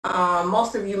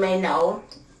most of you may know.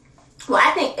 Well,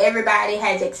 I think everybody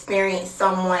has experienced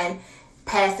someone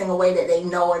passing away that they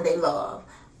know or they love.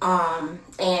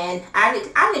 And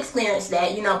I've experienced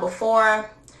that, before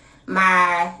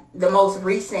the most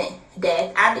recent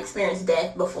death. I've experienced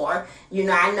death before.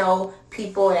 I know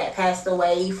people that passed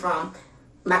away, from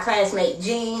my classmate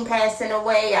Jean passing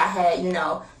away. I had,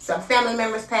 some family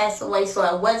members pass away, so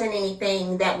it wasn't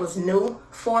anything that was new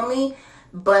for me.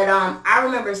 But I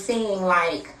remember seeing,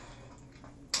 like,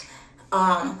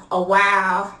 a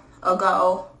while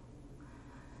ago,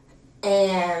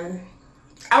 and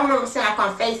I remember seeing, like,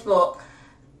 on Facebook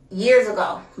years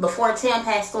ago, before Tim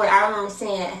passed away, I remember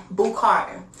seeing Boo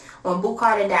Carter. When Boo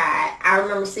Carter died, I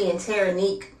remember seeing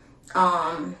Terranique.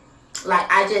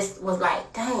 I just was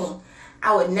like, dang,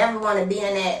 I would never want to be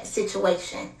in that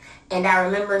situation. And I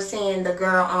remember seeing the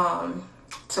girl,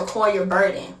 Takoya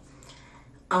Burden.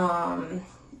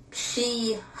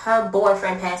 Her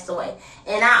boyfriend passed away.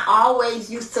 And I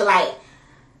always used to, like,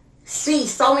 see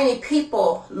so many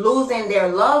people losing their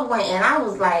loved one, and I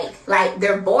was like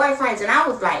their boyfriends, and I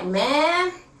was like,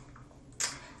 man,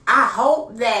 I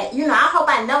hope that, I hope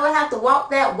I never have to walk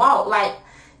that walk. Like,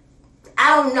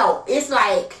 I don't know. It's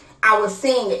like I was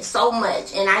seeing it so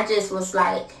much, and I just was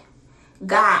like,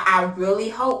 God, I really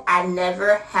hope I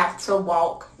never have to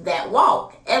walk that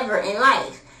walk ever in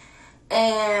life.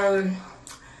 And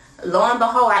lo and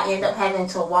behold, I end up having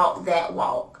to walk that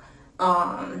walk.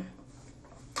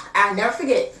 I'll never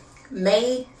forget,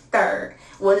 May 3rd.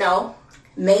 Well, no,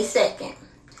 May 2nd.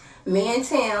 Me and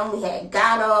Tim, we had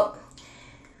got up.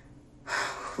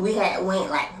 We had went,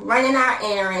 like, running our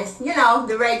errands,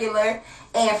 the regular.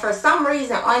 And for some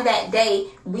reason, on that day,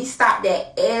 we stopped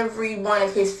at every one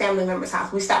of his family members'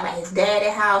 house. We stopped at his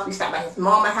daddy's house. We stopped at his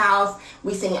mama's house.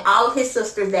 We seen all of his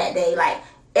sisters that day. Like,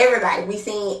 everybody. We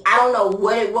seen, I don't know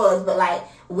what it was, but, like,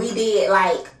 we did,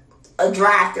 like, a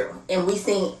drive-through, and we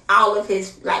seen all of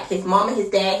his, like, his mama, his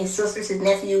dad, his sisters, his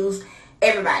nephews,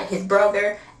 everybody, his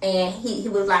brother. And he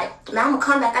was like, now I'm gonna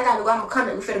come back, I gotta go, I'm gonna come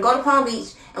back, we're finna go to Palm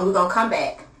Beach, and we're gonna come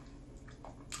back.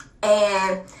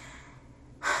 And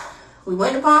we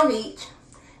went to Palm Beach,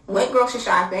 went grocery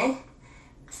shopping,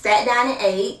 sat down and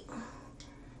ate,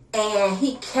 and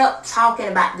he kept talking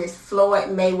about this Floyd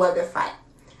Mayweather fight.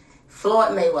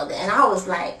 Floyd Mayweather. And I was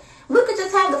like, we could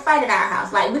just have the fight at our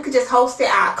house. Like, we could just host it.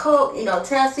 I'll cook,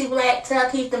 tell C Black, tell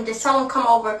Keith them, just tell them come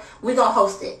over. We gonna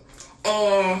host it.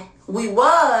 And we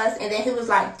was, and then he was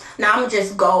like, nah, I'm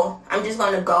just gonna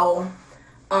go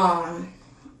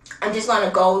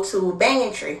to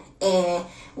Banyan Tree and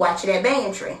watch it at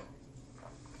Banyan Tree.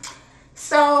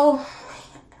 So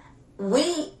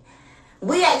we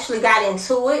actually got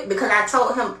into it because I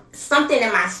told him something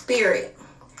in my spirit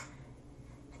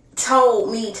told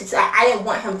me I didn't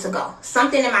want him to go.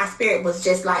 Something in my spirit was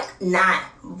just, like, not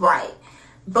right.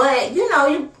 But, I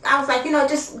was like,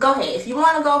 just go ahead. If you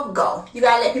want to go, go. You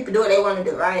got to let people do what they want to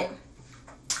do, right?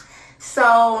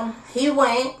 So he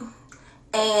went,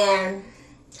 and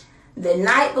the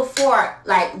night before,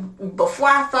 before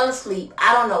I fell asleep,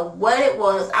 I don't know what it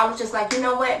was. I was just like, you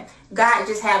know what? God,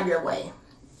 just have your way.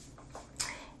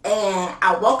 And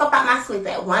I woke up out my sleep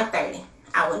at 1:30.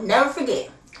 I will never forget.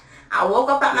 I woke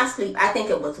up out my sleep. I think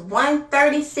it was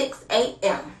 1:36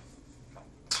 a.m.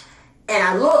 And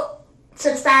I looked to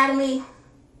the side of me.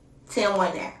 Tim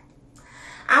wasn't there.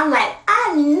 I'm like,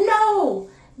 I know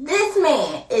this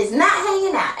man is not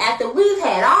hanging out. After we've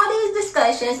had all these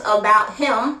discussions about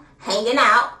him hanging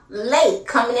out late,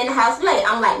 coming in the house late.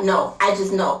 I'm like, no, I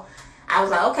just know. I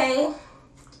was like, okay,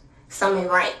 something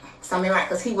right.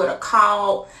 Because he would have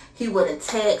called, he would have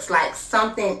texted, like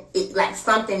something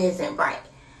isn't right.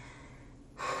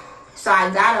 So I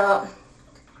got up,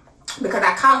 because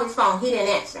I called his phone, he didn't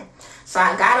answer. So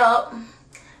I got up,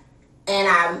 and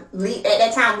at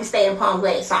that time we stayed in Palm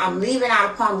Glades. So I'm leaving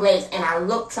out of Palm Glades, and I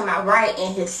look to my right,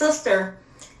 and his sister's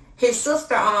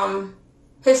home,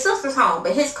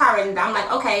 but his car isn't there. I'm like,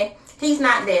 okay, he's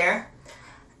not there.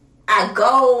 I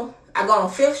go on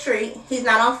 5th Street, he's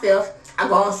not on 5th. I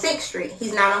go on 6th Street,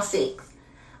 he's not on 6th.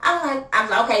 I'm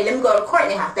like, okay, let me go to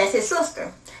Courtney house. That's his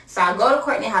sister. So I go to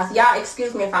Courtney house. Y'all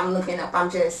excuse me if I'm looking up. I'm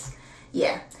just,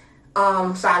 yeah.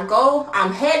 So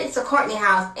I'm headed to Courtney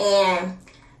house, and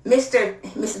Mr.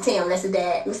 Tim, that's the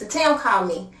dad, Mr. Tim called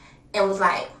me and was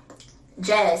like,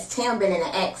 Jazz, Tim been in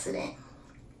an accident.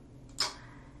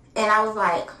 And I was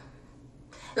like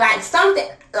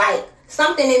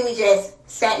something in me just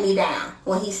sat me down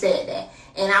when he said that.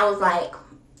 And I was like,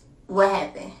 what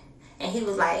happened? And he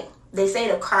was like, they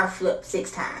say the car flipped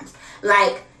 6 times.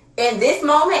 Like, in this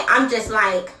moment, I'm just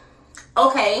like,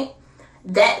 okay.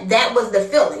 that was the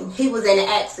feeling. He was in an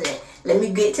accident. Let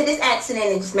me get to this accident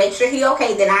and just make sure he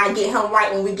okay. Then I get him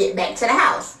right when we get back to the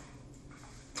house.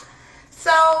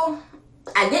 So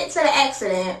I get to the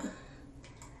accident,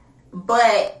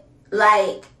 but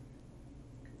like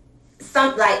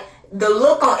the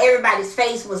look on everybody's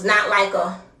face was not like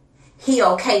a he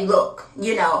okay look,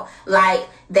 you know, like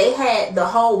they had the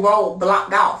whole road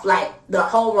blocked off,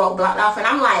 and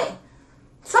I'm like,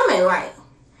 something ain't right.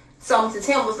 So Mr.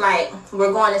 Tim was like,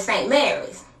 we're going to St.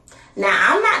 Mary's. Now,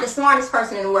 I'm not the smartest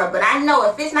person in the world, but I know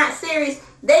if it's not serious,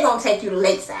 they're going to take you to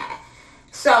Lakeside.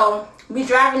 So we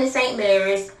driving to St.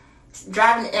 Mary's, and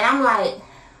I'm like,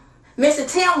 Mr.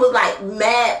 Tim was like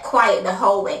mad quiet the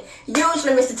whole way.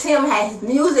 Usually Mr. Tim had his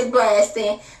music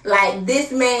blasting, like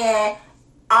this man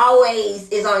always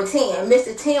is on 10.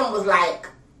 Mr. Tim was like,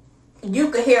 you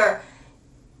could hear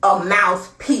a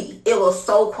mouse pee. It was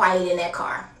so quiet in that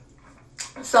car.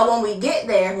 So when we get to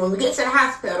the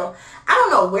hospital, I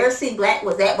don't know where C Black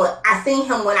was at, but I seen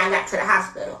him when I got to the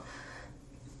hospital.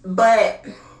 But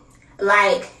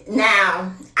like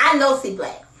now, I know C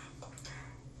Black.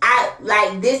 I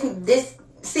like this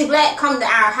C Black come to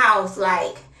our house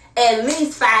like at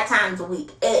least 5 times a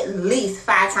week. At least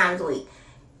 5 times a week.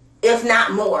 If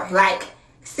not more. Like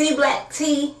C Black,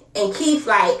 T, and Keith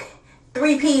like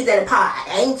 3 peas in a pod.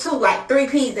 Ain't 2, like 3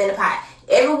 peas in a pod.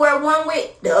 Everywhere one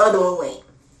went, the other one went.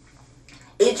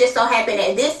 It just so happened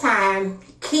at this time,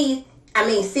 C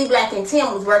Black and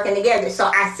Tim was working together. So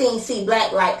I seen C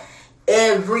Black like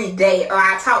every day, or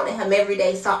I talked to him every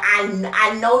day. So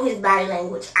I know his body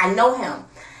language. I know him.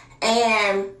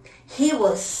 And he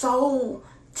was so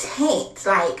tense.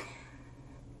 Like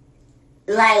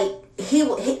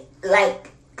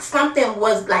something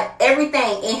was like,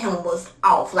 everything in him was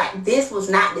off. Like this was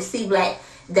not the C Black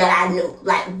that I knew.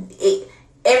 Like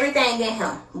everything in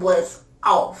him was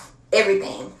off.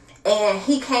 Everything. And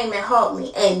he came and hugged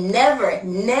me, and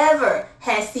never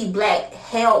has C Black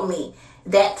held me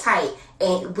that tight.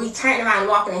 And we turned around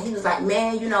walking, and he was like,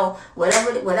 man, you know,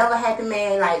 whatever happened,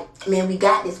 man, like, man, we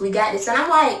got this. And I'm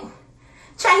like,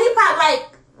 Chad, he probably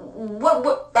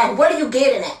like, what are you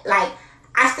getting at? Like,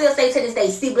 I still say to this day,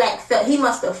 C Black he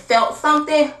must have felt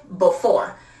something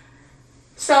before.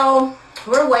 So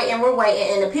we're waiting,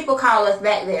 and the people call us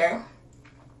back there.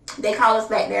 They call us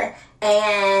back there,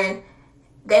 and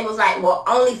they was like, well,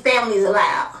 only families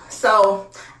allowed. So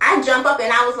I jump up,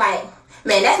 and I was like,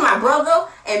 man, that's my brother,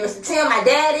 and Mr. Tim, my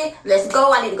daddy, let's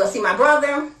go. I need to go see my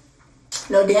brother.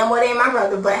 No damn well ain't my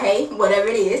brother, but hey, whatever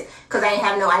it is, because I ain't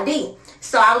have no ID.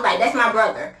 So I was like, that's my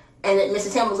brother. And Mr.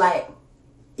 Tim was like,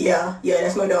 yeah,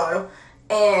 that's my daughter.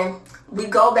 And we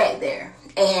go back there,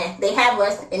 and they have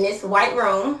us in this white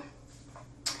room,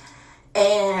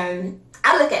 and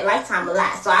I look at Lifetime a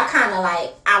lot, so I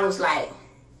was like,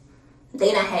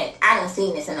 I done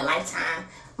seen this in a Lifetime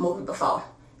movie before.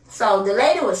 So the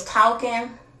lady was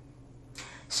talking.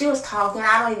 She was talking.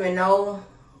 I don't even know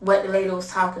what the lady was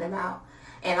talking about.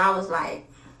 And I was like,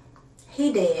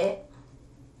 he dead.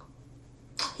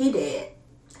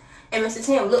 And Mr.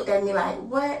 Tim looked at me like,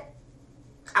 what?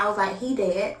 I was like, he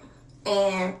dead.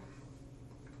 And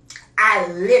I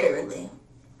literally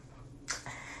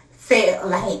felt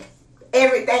like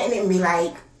everything in me,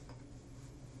 like,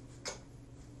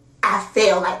 I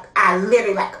felt like I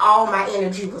literally, like, all my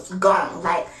energy was gone.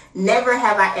 Like, never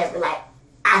have I ever, like,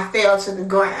 I fell to the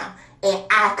ground, and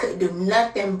I could do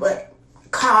nothing but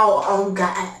call on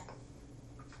God.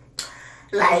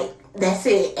 Like, that's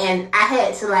it. And I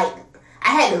had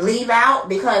to leave out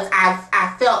because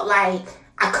I felt like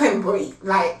I couldn't breathe.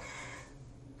 Like,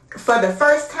 for the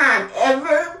first time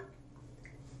ever,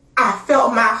 I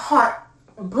felt my heart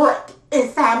break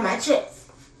inside my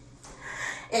chest.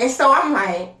 And so I'm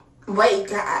like, wait,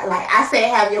 God, like I said,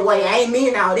 have your way. I ain't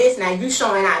meaning all this. Now you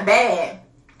showing out bad.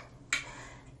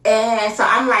 And so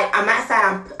I'm like, I'm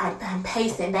outside. I'm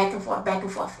pacing back and forth,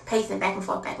 pacing back and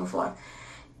forth.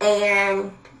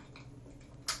 And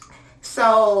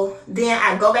so then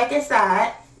I go back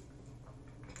inside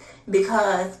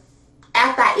because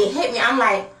after it hit me, I'm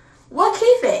like, what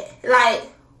Keith at? Like,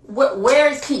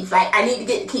 where is Keith? Like, I need to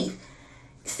get the Keith.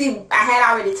 See, I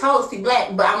had already told C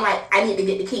Black, but I'm like, I need to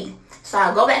get the Keith. So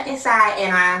I go back inside,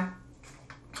 and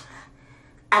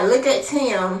I look at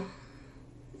Tim.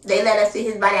 They let us see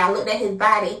his body. I looked at his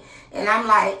body, and I'm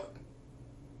like,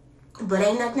 but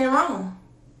ain't nothing wrong.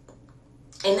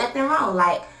 Ain't nothing wrong.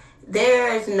 Like,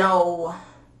 there's no...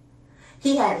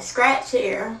 He had a scratch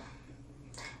here,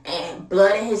 and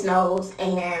blood in his nose,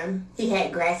 and he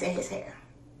had grass in his hair.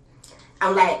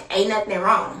 I'm like, ain't nothing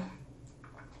wrong.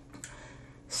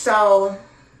 So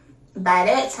by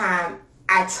that time,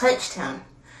 I touched him,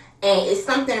 And it's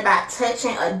something about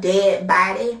touching a dead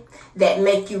body that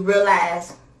make you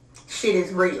realize shit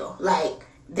is real. Like,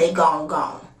 they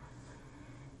gone.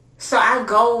 So I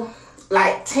go,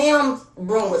 like, Tim's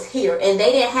room was here, and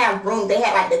they didn't have room. They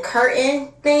had, like, the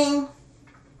curtain thing.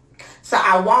 So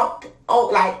I walked,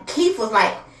 like, Keith was,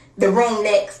 like, the room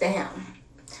next to him.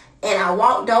 And I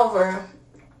walked over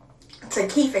to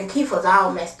Keith, and Keith was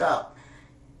all messed up.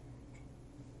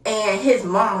 And his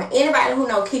mama, anybody who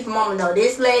know Keith's mama know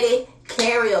this lady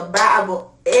carry a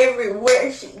Bible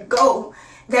everywhere she go.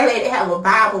 That lady have a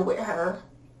Bible with her.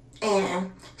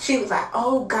 And she was like,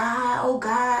 oh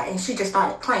God. And she just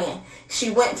started praying. She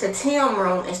went to Tim's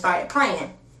room and started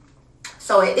praying.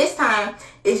 So at this time,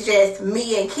 it's just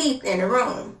me and Keith in the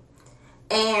room.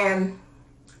 And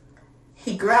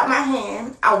he grabbed my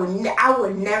hand. I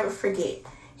would never forget.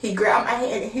 He grabbed my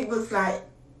hand and he was like,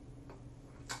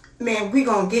 man, we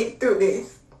gonna get through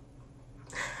this.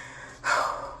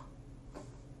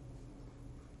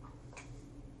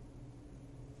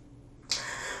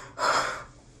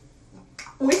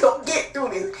 We gonna get through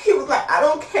this. He was like, I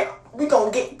don't care. We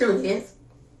gonna get through this.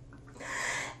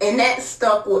 And that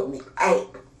stuck with me. Like,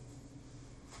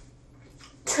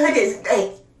 to this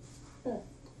day.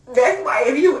 That's why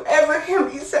if you ever hear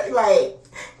me say, like,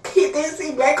 keep this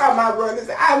C Black on my brothers,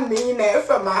 I mean that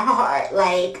from my heart.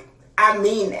 Like, I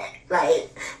mean that. Like,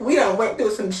 we done went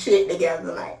through some shit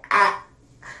together. Like,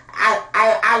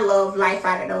 I love life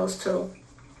out of those two.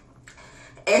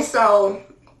 And so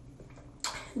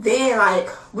then, like,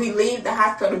 we leave the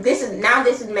hospital. This is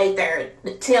May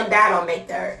 3rd. Tim died on May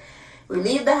 3rd. We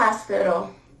leave the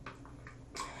hospital,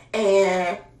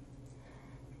 and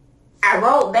I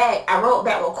rode back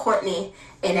with Courtney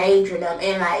and Adrian,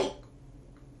 and, like,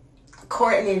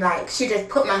 Courtney, like, she just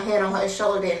put my head on her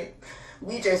shoulder, and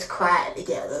we just cried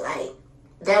together. Like,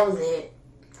 that was it.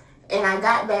 And I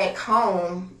got back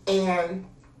home, and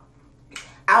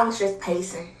I was just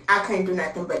pacing. I couldn't do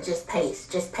nothing but just pace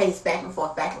back and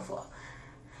forth.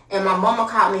 And my mama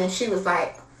called me, and she was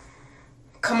like,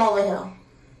 come over here.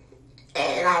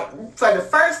 And, like, for the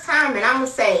first time, and I'm going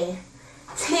to say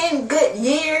 10 good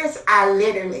years, I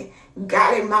literally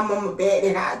got in my mama's bed,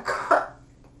 and I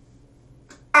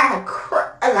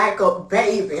cried like a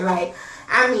baby. Like,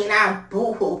 I mean, I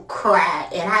boo-hoo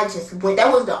cried, and I just went.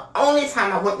 That was the only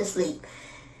time I went to sleep.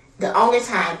 The only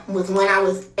time was when I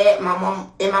was at in my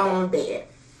mom's bed.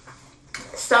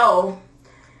 So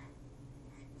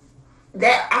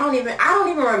that I don't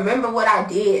even remember what I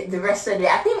did the rest of the day.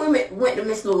 I think we went to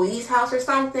Miss Louise's house or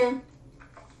something.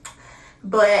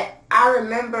 But I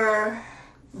remember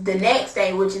the next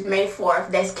day, which is May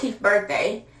 4th, that's Keith's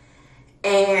birthday,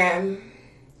 and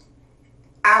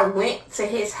I went to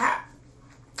his house.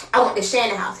 I went to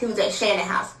Shannon house. He was at Shannon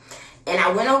house. And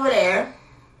I went over there,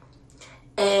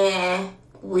 and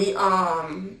we,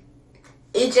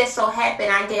 it just so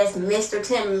happened, I guess, Mr.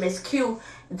 Tim and Miss Q,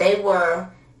 they were,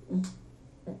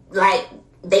 like,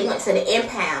 they went to the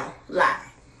impound lot.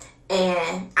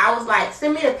 And I was like,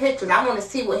 send me the pictures. I want to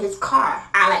see what his car,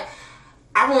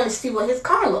 I want to see what his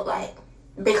car looked like.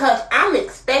 Because I'm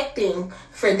expecting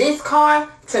for this car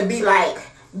to be, like,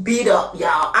 beat up,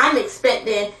 y'all. I'm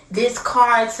expecting this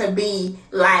car to be,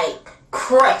 like,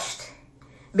 crushed.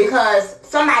 Because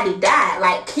somebody died.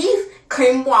 Like, Keith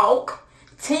couldn't walk.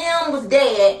 Tim was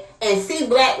dead. And C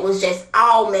Black was just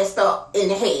all messed up in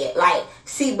the head. Like,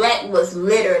 C Black was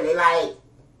literally, like,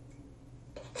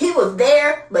 he was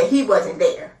there, but he wasn't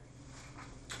there.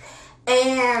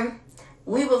 And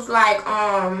we was like,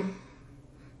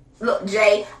 look,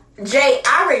 Jay,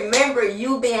 I remember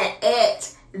you being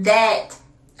at that,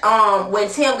 when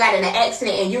Tim got in an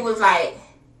accident, and you was like,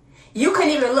 you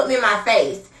couldn't even look me in my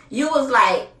face. You was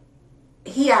like,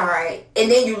 he alright. And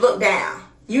then you look down.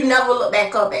 You never look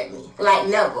back up at me. Like,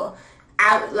 never.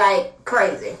 I, like,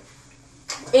 crazy.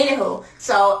 Anywho,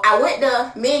 so I went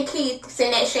to, me and Keith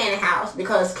sitting at Shannon house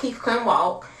because Keith couldn't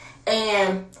walk.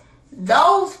 And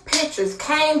those pictures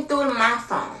came through my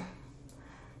phone.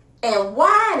 And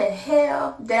why the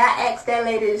hell did I ask that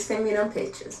lady to send me them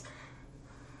pictures?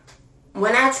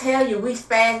 When I tell you we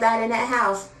spazzed out in that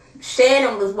house,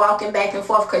 Shannon was walking back and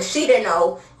forth because she didn't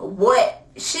know what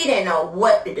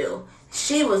to do.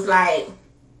 She was like,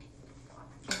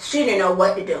 she didn't know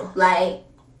what to do. Like,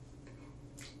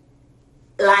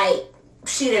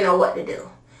 she didn't know what to do.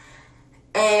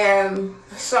 And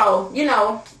so, you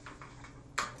know,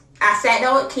 I sat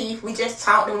down with Keith. We just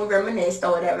talked and we reminisced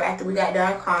or whatever after we got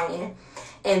done crying.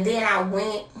 And then I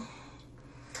went,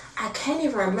 I can't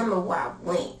even remember where I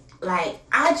went. Like,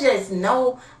 I just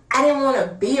know I didn't want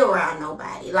to be around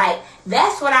nobody. Like,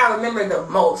 that's what I remember the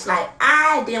most. Like,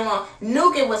 I didn't want,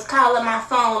 Nukin was calling my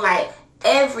phone, like,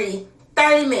 every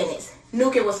 30 minutes,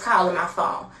 Nuki was calling my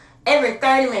phone. Every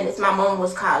 30 minutes, my mom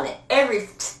was calling. Every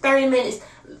 30 minutes,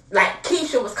 like,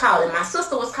 Keisha was calling. My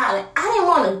sister was calling. I didn't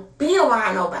want to be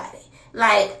around nobody.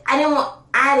 Like, I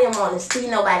didn't want to see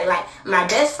nobody. Like, my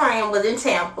best friend was in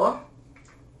Tampa.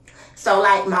 So,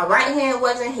 like, my right hand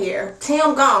wasn't here.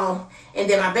 Tim gone. And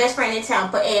then my best friend in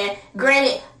Tampa. And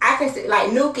granted, I can see, like,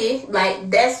 Nuki,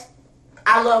 like,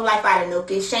 I love life out of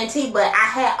Nuki, Shanti, but I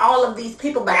had all of these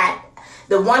people, but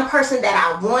the one person that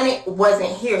I wanted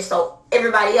wasn't here. So,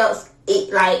 everybody else,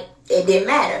 it didn't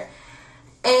matter.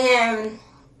 And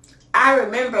I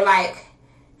remember, like,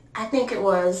 I think it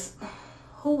was,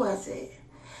 who was it?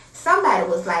 Somebody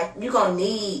was like, you're gonna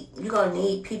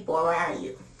need people around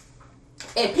you.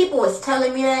 And people was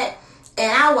telling me that,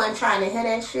 and I wasn't trying to hear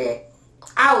that shit.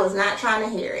 I was not trying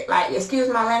to hear it. Like, excuse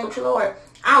my language, Lord.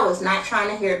 I was not trying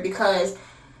to hear it because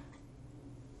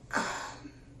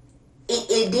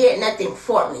it did nothing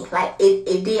for me. Like,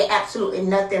 it did absolutely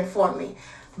nothing for me.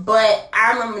 But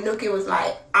I remember Nuki was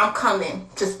like, I'm coming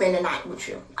to spend the night with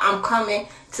you. I'm coming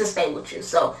to stay with you.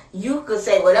 So you could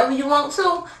say whatever you want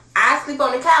to. I sleep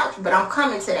on the couch, but I'm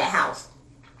coming to that house.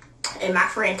 And my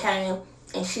friend came,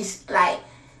 and she's like,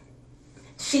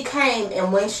 she came,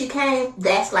 and when she came,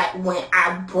 that's like when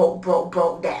I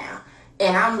broke down.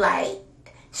 And I'm like,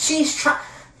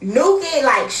 Nuki,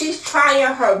 like, she's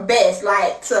trying her best,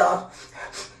 like,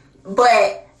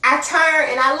 but I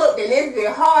turned and I looked, and it's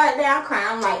been hard down crying.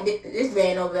 I'm like, this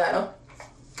man no better.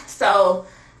 So,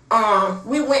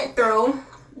 we went through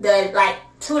 2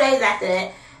 days after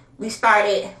that, we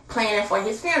started planning for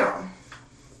his funeral.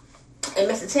 And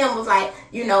Mr. Tim was like,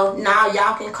 now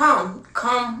y'all can come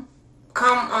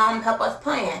help us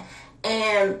plan.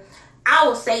 And I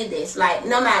will say this, like,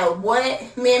 no matter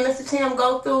what me and Mr. Tim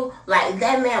go through, like,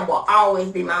 that man will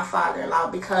always be my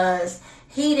father-in-law, because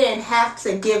he didn't have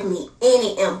to give me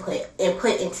any input and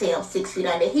put in Tim 6 feet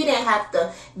under. He didn't have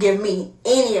to give me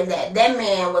any of that. That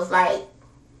man was like,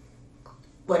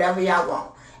 whatever y'all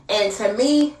want. And to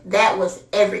me, that was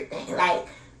everything. Like,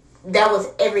 that was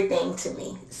everything to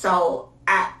me. So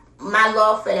my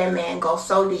love for that man goes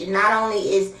so deep. Not only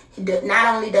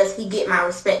does he get my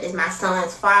respect as my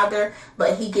son's father,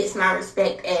 but he gets my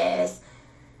respect as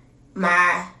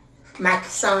my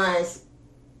son's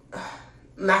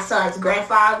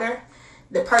grandfather,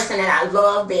 the person that I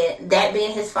love,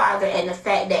 being his father, and the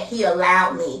fact that he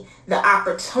allowed me the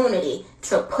opportunity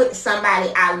to put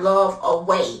somebody I love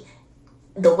away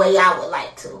the way I would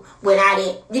like to. When I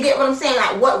didn't, you get what I'm saying?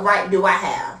 Like, what right do I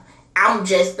have? I'm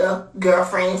just a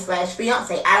girlfriend /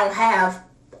 fiance. I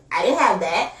didn't have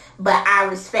that, but I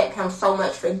respect him so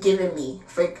much for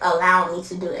allowing me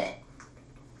to do that.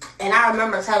 And I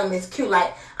remember telling Miss Q,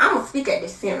 like, I'm going to speak at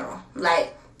this funeral.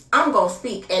 Like, I'm going to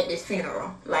speak at this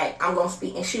funeral. Like, I'm going to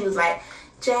speak. And she was like,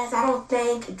 Jazz, I don't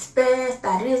think it's best,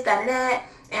 that this, that.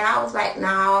 And I was like,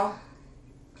 no,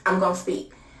 I'm going to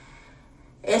speak.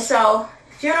 And so,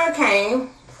 funeral came,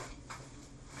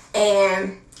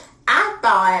 and I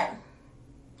thought,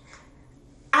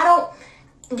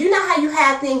 you know how you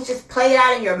have things just played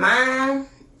out in your mind,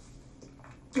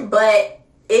 but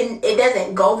it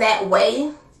doesn't go that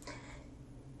way?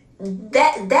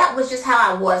 That was just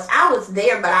how I was. I was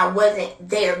there, but I wasn't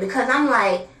there, because I'm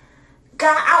like,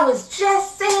 God, I was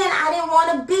just saying I didn't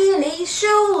want to be in these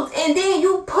shoes, and then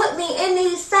you put me in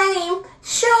these same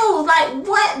shoes. Like,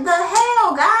 what the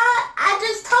hell, God? I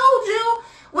just told you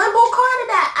when Boo Carter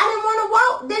died, I didn't want to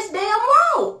walk this damn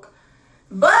walk.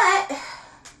 But,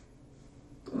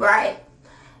 right,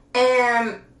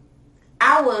 and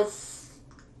I was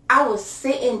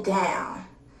sitting down,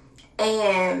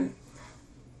 and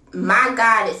My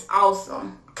God Is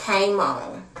Awesome came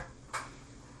on.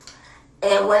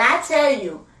 And when I tell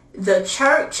you, the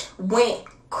church went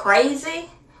crazy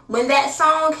when that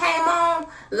song came on.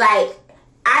 Like,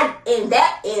 in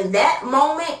that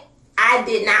moment, I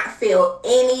did not feel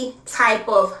any type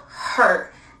of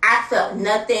hurt. I felt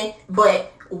nothing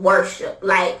but worship.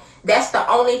 Like, that's the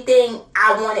only thing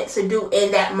I wanted to do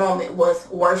in that moment was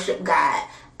worship God.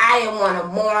 I didn't want to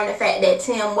mourn the fact that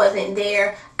Tim wasn't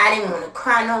there. I didn't want to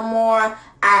cry no more.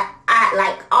 I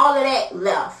like, all of that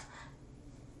left.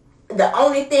 The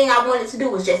only thing I wanted to do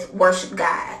was just worship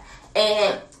God.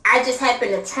 And I just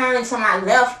happened to turn to my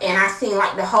left, and I seen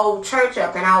like the whole church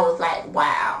up, and I was like,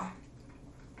 wow.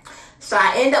 So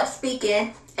I ended up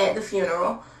speaking at the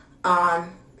funeral.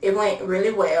 It went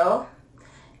really well.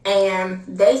 And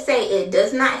they say it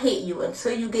does not hit you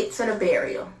until you get to the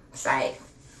burial site.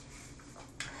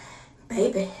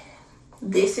 Baby,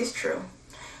 this is true.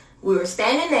 We were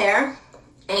standing there,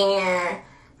 and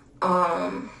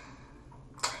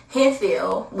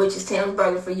Henfield, which is Tim's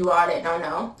Burger for you all that don't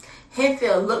know,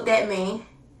 Henfield looked at me,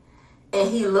 and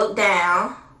he looked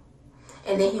down,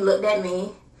 and then he looked at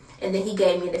me, and then he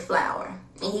gave me the flour.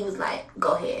 And he was like,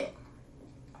 go ahead.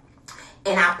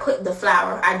 And I put the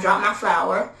flour, I dropped my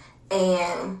flour,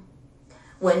 and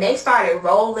when they started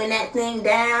rolling that thing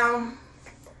down,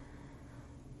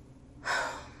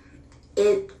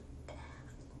 it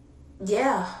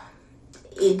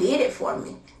did it for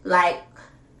me. Like,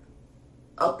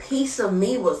 a piece of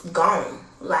me was gone.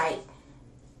 Like,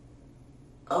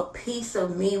 a piece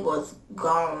of me was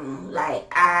gone.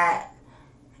 Like,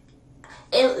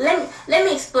 and let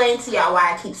me explain to y'all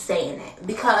why I keep saying that.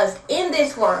 Because in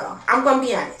this world, I'm gonna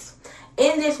be honest,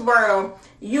 in this world,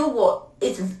 you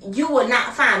will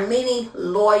not find many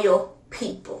loyal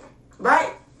people,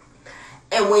 right?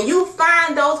 And when you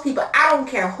find those people, I don't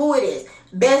care who it is,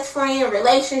 best friend,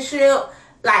 relationship,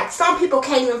 like some people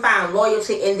can't even find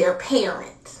loyalty in their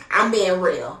parents. I'm being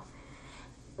real.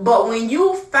 But when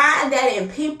you find that in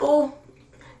people,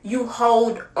 you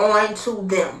hold on to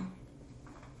them.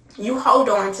 You hold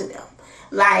on to them.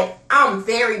 Like, I'm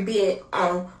very big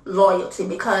on loyalty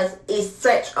because it's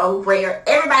such a rare,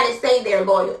 everybody say they're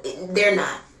loyal, they're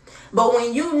not. But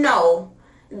when you know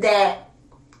that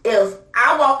if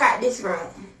I walk out this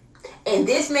room and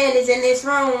this man is in this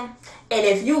room, and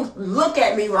if you look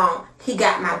at me wrong, he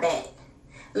got my back.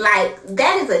 Like,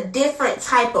 that is a different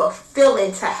type of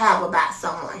feeling to have about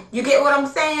someone. You get what I'm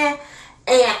saying?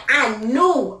 And I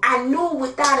knew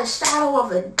without a shadow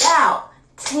of a doubt,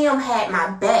 Tim had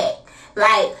my back.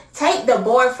 Like, take the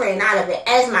boyfriend out of it.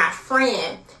 As my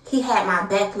friend, he had my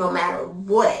back no matter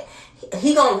what.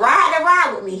 He gonna ride the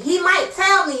ride with me. He might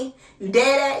tell me, you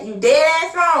dead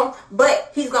ass wrong,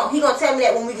 but he gonna tell me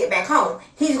that when we get back home.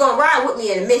 He's gonna ride with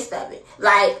me in the midst of it.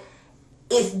 Like,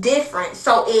 it's different.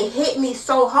 So it hit me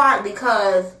so hard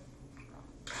because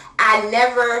I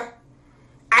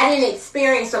didn't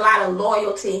experience a lot of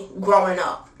loyalty growing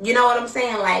up. You know what I'm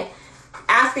saying? Like,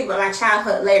 I'll speak about my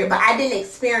childhood later, but I didn't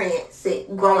experience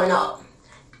it growing up.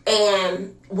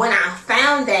 And when I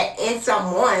found that in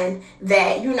someone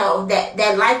that, you know,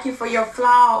 that like you for your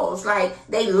flaws, like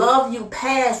they love you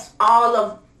past all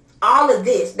of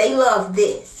this. They love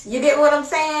this. You get what I'm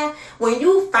saying? When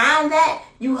you find that,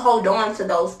 you hold on to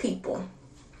those people.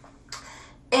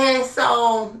 And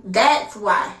so that's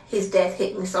why his death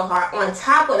hit me so hard, on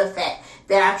top of the fact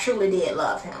that I truly did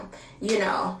love him, you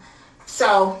know.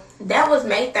 So that was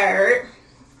May 3rd.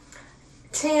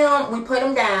 Tim, we put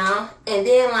him down, and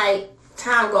then, like,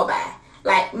 time go by.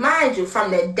 Like, mind you,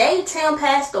 from the day Tim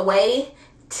passed away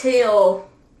till,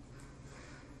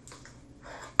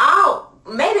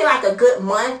 maybe like a good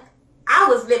month, I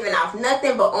was living off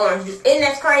nothing but orange juice. Isn't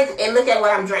that crazy? And look at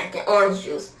what I'm drinking, orange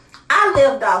juice. I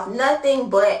lived off nothing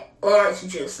but orange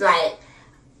juice. Like,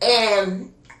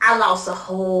 and I lost a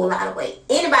whole lot of weight.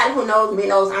 Anybody who knows me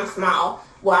knows I'm small.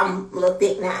 Well, I'm a little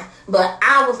thick now. But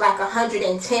I was like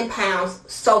 110 pounds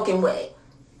soaking wet.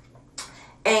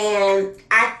 And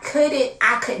I could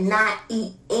not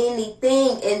eat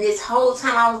anything. And this whole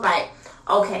time I was like,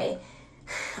 okay,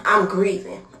 I'm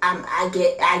grieving. I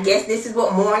guess this is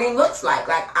what mourning looks like.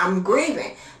 Like, I'm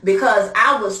grieving. Because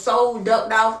I was so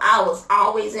ducked off. I was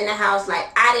always in the house. Like,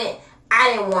 I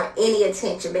didn't want any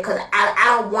attention because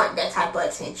I don't want that type of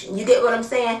attention. You get what I'm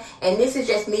saying? And this is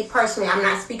just me personally. I'm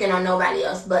not speaking on nobody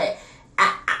else. But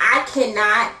I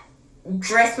cannot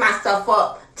dress myself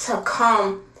up to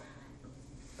come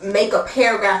make a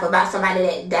paragraph about somebody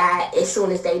that died as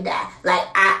soon as they die. Like,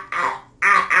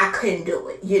 I couldn't do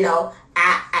it. You know,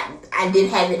 I didn't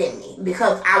have it in me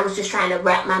because I was just trying to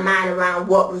wrap my mind around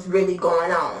what was really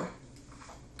going on.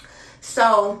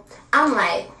 So I'm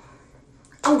like,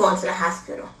 I'm going to the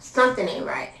hospital. Something ain't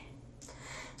right.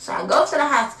 So I go to the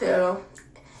hospital,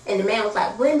 and the man was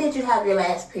like, when did you have your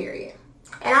last period?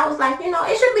 And I was like, you know,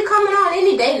 it should be coming on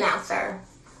any day now, sir.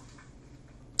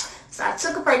 So I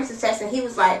took a pregnancy test, and he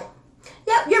was like,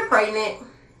 yep, you're pregnant.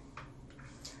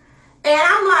 And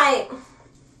I'm like,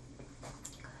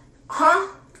 huh?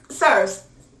 Sir,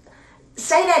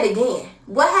 say that again.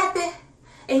 What happened?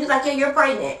 And he was like, yeah, you're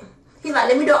pregnant. He's like,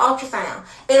 let me do an ultrasound.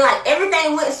 And like,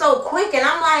 everything went so quick, and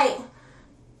I'm like,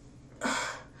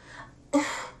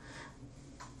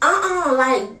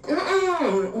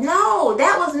 no,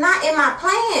 that was not in my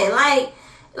plan. I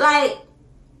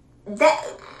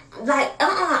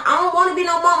don't want to be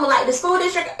no mama. Like, the school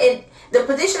district, the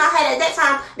position I had at that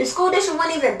time, the school district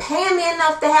wasn't even paying me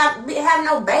enough to have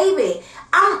no baby.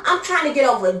 I'm trying to get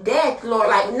over death, Lord.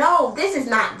 Like, no, this is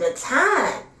not the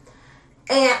time.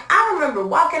 And I remember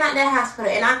walking out that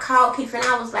hospital, and I called Keith, and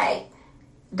I was like,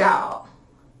 dog,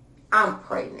 I'm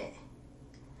pregnant.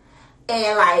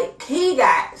 And like, he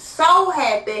got so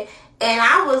happy. And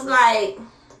I was like,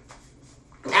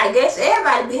 I guess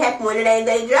everybody be happy when it ain't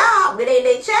their job, it ain't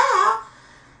their child.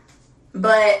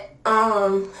 But,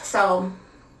 so,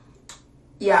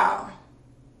 y'all,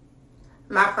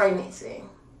 my pregnancy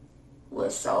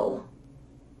was I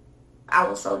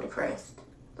was so depressed.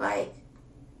 Like,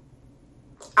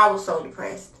 I was so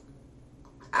depressed.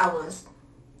 I was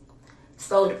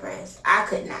so depressed. I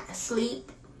could not sleep.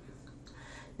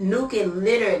 Nuki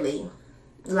literally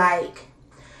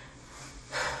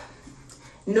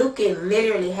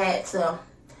had to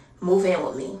move in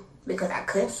with me because I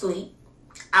couldn't sleep.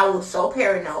 I was so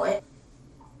paranoid.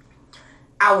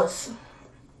 I was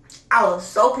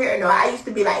so paranoid. I used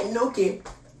to be like, Nuki,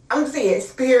 I'm seeing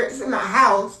spirits in my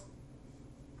house.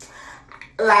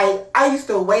 Like, I used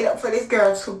to wait up for this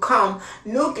girl to come.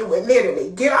 Nuki would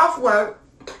literally get off work,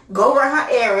 go run her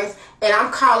errands, and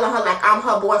I'm calling her like I'm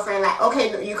her boyfriend. Like,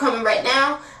 okay, you coming right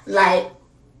now? Like,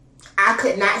 I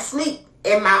could not sleep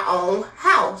in my own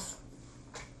house.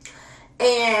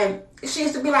 And she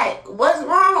used to be like, what's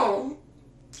wrong?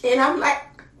 And I'm like,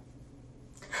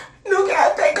 Nuki, I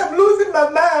think I'm losing my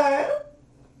mind.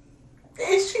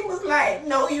 And she was like,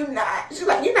 no, you're not. She's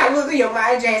like, you're not losing your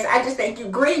mind, James. I just think you're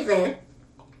grieving.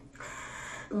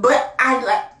 But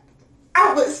I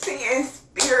was seeing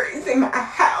spirits in my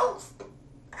house.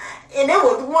 And there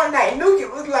was one night, Nuki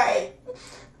was like,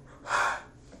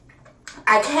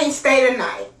 I can't stay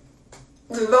tonight.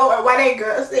 Lord, why that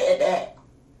girl said that?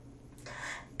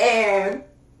 And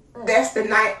that's the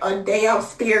night a damn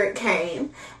spirit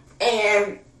came.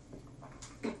 And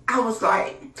I was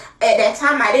like, at that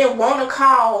time I didn't want to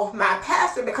call my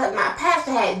pastor because my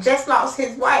pastor had just lost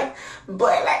his wife.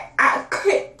 But like, I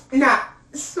could not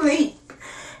sleep.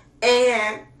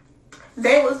 And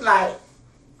they was like,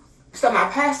 so my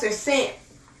pastor sent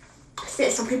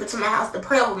some people to my house to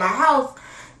pray over my house.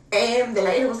 And the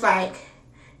lady was like,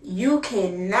 you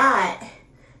cannot,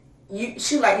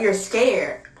 she like, you're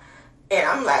scared. And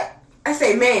I'm like, I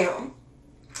say, ma'am,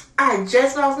 I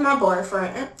just lost my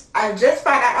boyfriend. I just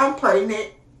found out I'm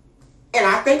pregnant. And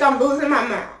I think I'm losing my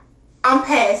mind. I'm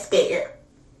past scared.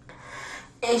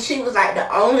 And she was like,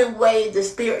 the only way the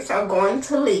spirits are going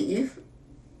to leave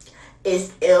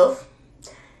is if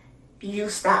you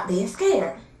stop being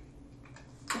scared.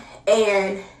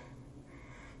 And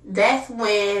that's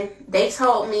when they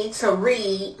told me to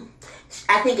read,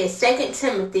 I think it's 2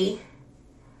 Timothy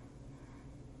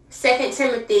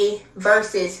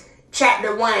verses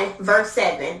chapter 1 verse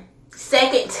 7.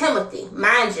 2 Timothy,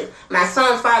 mind you, my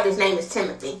son's father's name is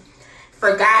Timothy.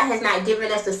 For God has not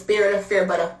given us a spirit of fear,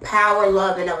 but of power,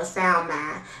 love, and of a sound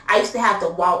mind. I used to have to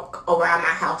walk around my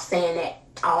house saying that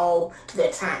all the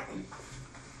time.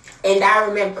 And I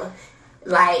remember,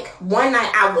 like, one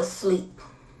night I was asleep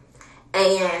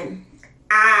and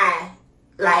I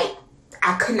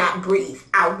could not breathe.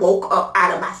 I woke up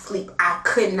out of my sleep. I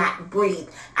could not breathe.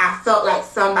 I felt like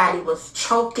somebody was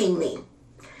choking me.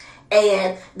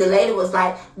 And the lady was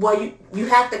like, well, you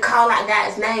have to call out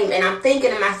God's name. And I'm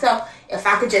thinking to myself, if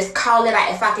I could just call it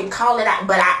out, if I can call it out.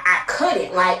 But I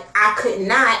couldn't. Like, I could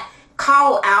not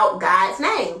call out God's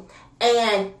name.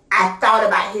 And I thought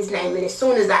about his name. And as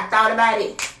soon as I thought about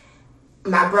it,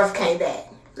 my breath came back.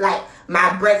 Like,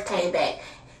 my breath came back.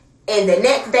 And the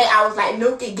next day, I was like,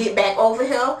 Nuki, get back over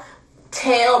here.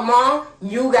 Tell Mom,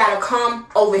 you got to come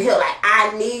over here. Like,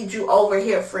 I need you over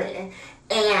here, friend.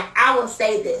 And I will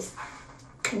say this.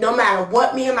 No matter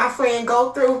what me and my friend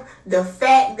go through, the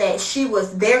fact that she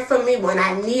was there for me when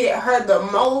I needed her the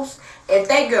most, if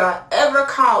that girl ever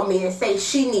called me and say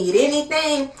she need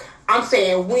anything, I'm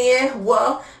saying when,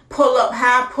 what, pull up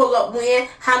how, pull up when,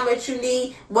 how much you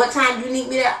need, what time you need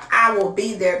me there, I will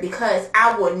be there, because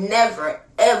I will never,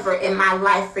 ever in my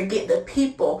life forget the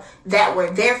people that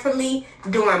were there for me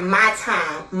during my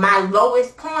time, my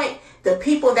lowest point. The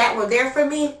people that were there for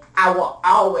me, I will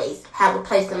always have a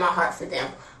place in my heart for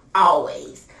them.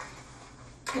 Always.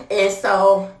 And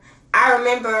so I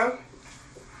remember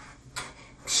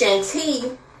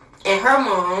Shanti and her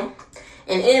mom,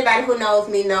 and anybody who knows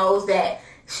me knows that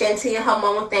Shanti and her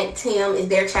mama think Tim is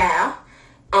their child.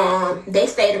 They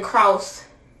stayed across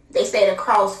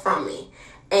from me.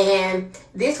 And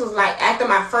this was like after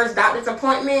my first doctor's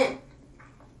appointment.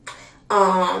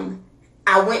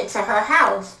 I went to her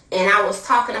house and I was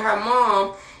talking to her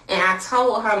mom, and I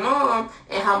told her mom,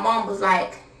 and her mom was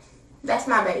like, that's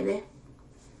my baby.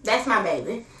 That's my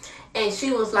baby. And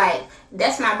she was like,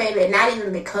 that's my baby, not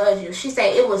even because you. She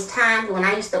said it was times when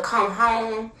I used to come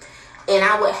home and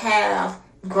I would have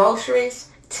groceries.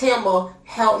 Tim will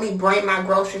help me bring my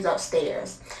groceries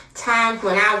upstairs. Times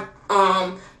when I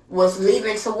was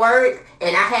leaving to work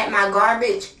and I had my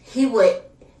garbage, he would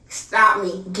stop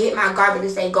me, get my garbage,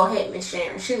 and say, go ahead, Miss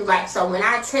Sharon. She was like, so when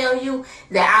I tell you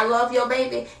that I love your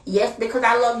baby, yes, because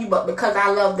I love you, but because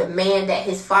I love the man that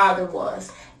his father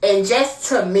was. And just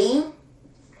to me,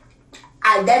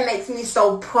 that makes me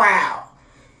so proud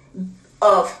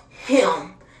of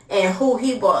him and who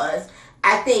he was.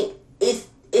 I think it's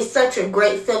such a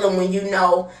great feeling when you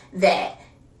know that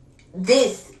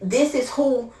this is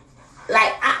who,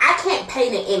 like, I can't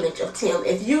paint an image of Tim.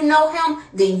 If you know him,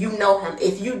 then you know him.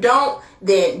 If you don't,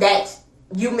 then that's,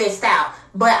 you missed out.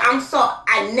 But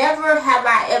I never have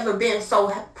I ever been so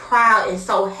proud and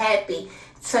so happy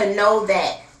to know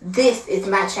that this is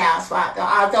my child's father.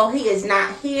 Although he is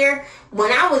not here,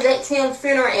 when I was at Tim's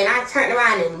funeral and I turned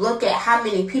around and looked at how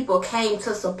many people came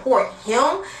to support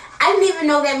him, I didn't even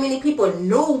know that many people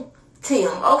knew Tim,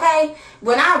 okay?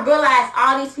 When I realized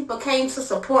all these people came to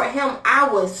support him, I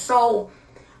was so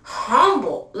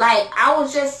humble. Like, I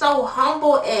was just so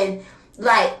humble, and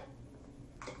like,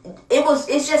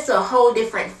 it's just a whole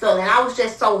different feeling. I was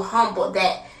just so humble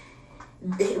that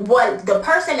what the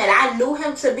person that I knew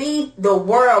him to be, the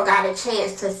world got a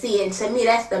chance to see. And to me,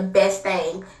 that's the best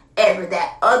thing ever,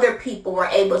 that other people were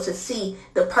able to see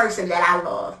the person that I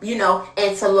love,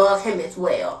 and to love him as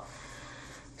well.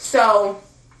 So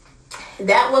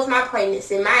that was my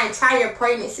pregnancy. My entire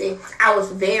pregnancy, I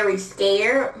was very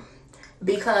scared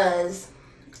because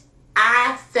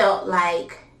I felt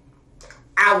like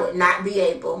I would not be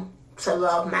able to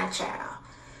love my child,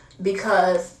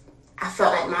 because I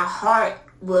felt like my heart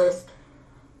was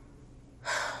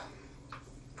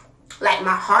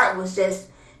just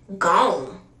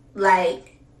gone.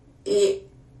 Like, it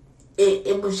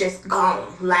was just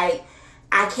gone. Like,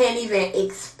 I can't even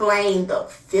explain the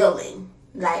feeling.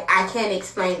 Like, I can't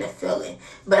explain the feeling.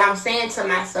 But I'm saying to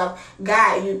myself,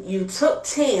 God, you took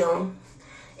Tim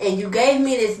and you gave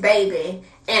me this baby,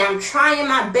 and I'm trying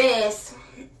my best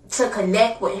to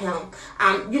connect with him.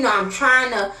 I'm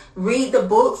trying to read the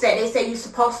books that they say you're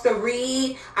supposed to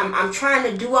read. I'm trying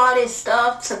to do all this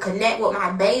stuff to connect with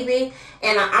my baby,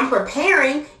 and I'm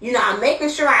preparing. I'm making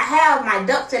sure I have my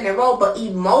ducks in a row, but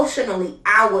emotionally,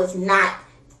 I was not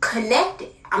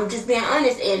connected. I'm just being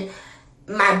honest, and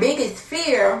my biggest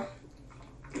fear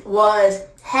was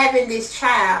having this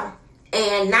child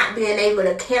and not being able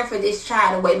to care for this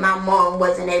child the way my mom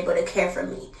wasn't able to care for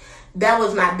me. That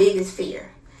was my biggest fear.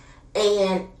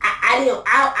 And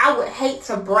I would hate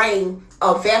to bring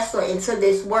a vessel into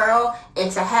this world and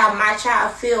to have my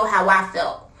child feel how I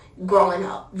felt growing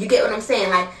up. You get what I'm saying?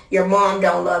 Like, your mom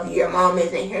don't love you, your mom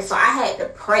isn't here. So I had to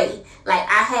pray. Like,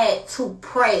 I had to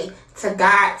pray to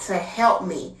God to help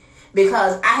me,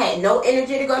 because I had no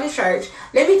energy to go to church.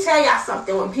 Let me tell y'all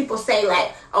something. When people say,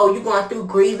 like, oh, you're going through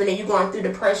grieving and you're going through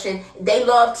depression, they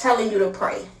love telling you to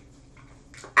pray.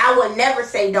 I would never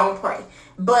say don't pray.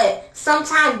 But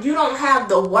sometimes you don't have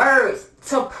the words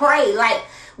to pray. Like,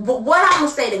 what I'm going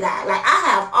to say to God? Like, I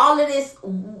have all of this.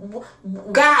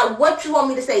 God, what you want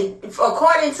me to say?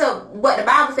 According to what the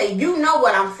Bible says, you know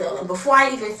what I'm feeling before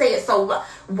I even say it. So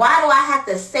why do I have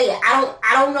to say it?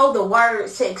 I don't know the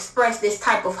words to express this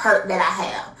type of hurt that I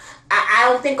have. I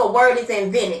don't think a word is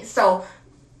invented. So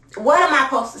what am I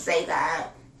supposed to say, God?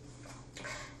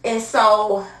 And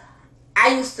so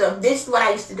this is what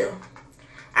I used to do.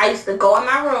 I used to go in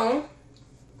my room,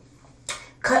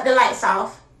 cut the lights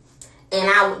off, and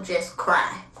I would just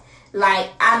cry. Like,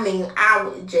 I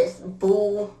would just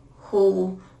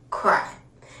boo-hoo cry.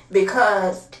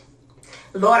 Because,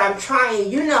 Lord, I'm trying,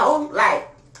 like,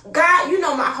 God, you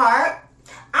know my heart.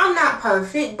 I'm not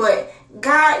perfect, but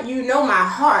God, you know my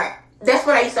heart. That's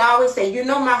what I used to always say, you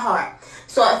know my heart.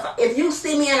 So if you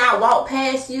see me and I walk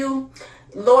past you,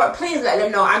 Lord, please let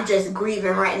them know I'm just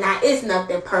grieving right now. It's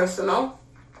nothing personal.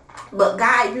 But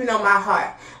God, you know my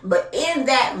heart. But in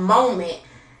that moment,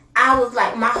 I was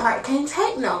like, my heart can't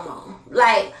take no more.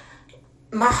 Like,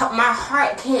 my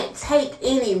heart can't take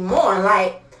anymore.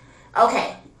 Like,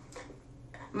 okay,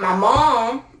 my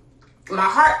mom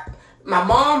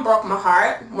broke my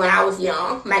heart when I was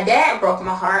young. My dad broke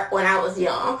my heart when I was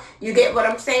young. You get what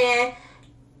I'm saying?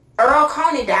 Earl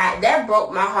Coney died. That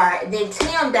broke my heart. Then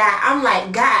Tim died. I'm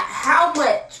like, God, how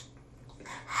much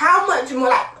more?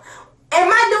 Like, am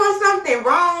I doing something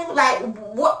wrong? Like,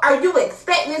 what are you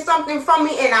expecting something from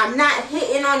me and I'm not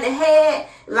hitting on the head?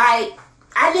 Like,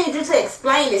 I need you to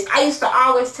explain this. I used to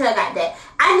always tell God that.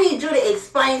 I need you to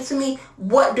explain to me,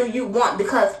 what do you want?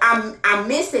 Because I'm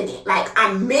missing it. Like,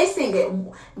 I'm missing it.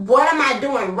 What am I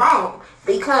doing wrong?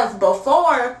 Because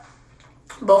before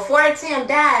Tim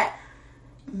died,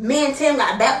 me and Tim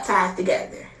got baptized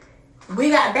together. We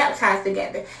got baptized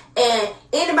together. And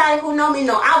anybody who know me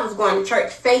know I was going to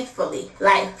church faithfully.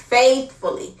 Like,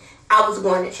 faithfully. I was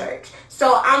going to church.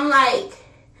 So I'm like,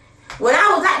 when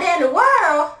I was out there in the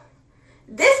world,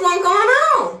 this wasn't going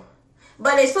on.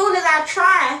 But as soon as I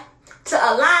try to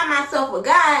align myself with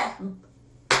God,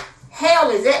 hell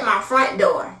is at my front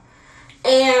door.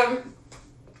 And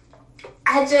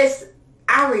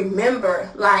I remember,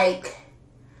 like,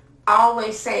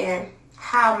 always saying,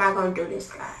 how am I going to do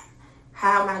this, God?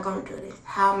 How am I going to do this?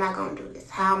 How am I going to do this?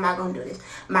 How am I going to do this?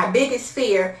 My biggest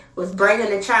fear was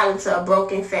bringing a child into a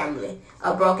broken family,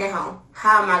 a broken home.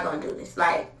 How am I going to do this?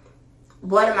 Like,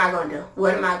 what am I going to do?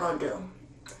 What am I going to do?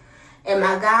 And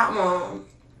my godmom,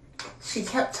 she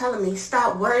kept telling me,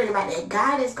 stop worrying about that.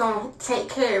 God is going to take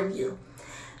care of you.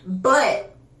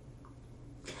 But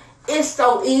it's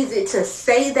so easy to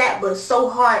say that, but so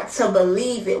hard to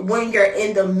believe it when you're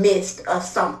in the midst of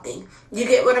something. You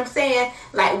get what I'm saying?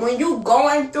 Like, when you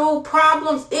going through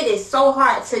problems, it is so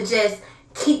hard to just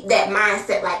keep that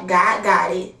mindset like, God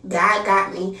got it. God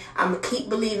got me. I'm going to keep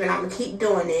believing. I'm going to keep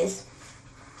doing this.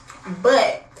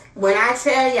 But when I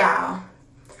tell y'all,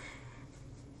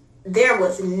 there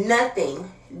was nothing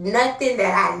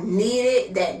that I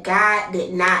needed that God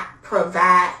did not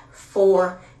provide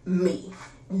for me.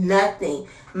 Nothing.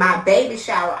 My baby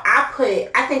shower, I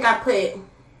think I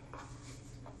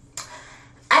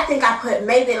put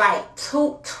maybe like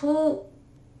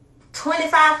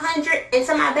 $2,500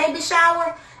 into my baby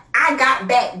shower. I got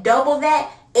back double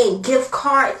that in gift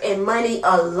cards and money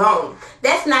alone.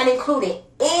 That's not including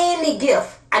any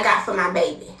gift I got for my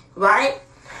baby, right?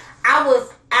 I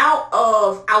was out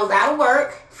of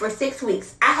work for 6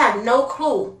 weeks. I have no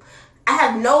clue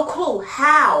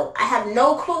how.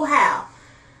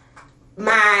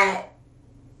 My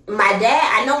dad,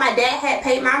 I know my dad had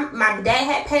paid my dad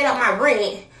had paid up my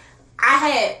rent. I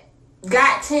had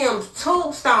got Tim's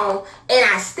tombstone, and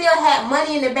I still had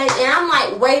money in the bank. And I'm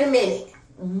like, wait a minute,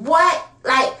 what?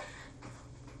 Like,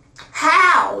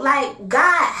 how? Like,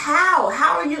 God, how?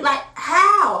 How are you? Like,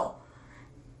 how?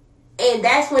 And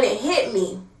that's when it hit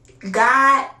me.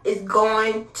 God is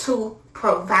going to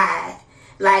provide.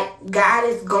 Like, God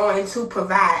is going to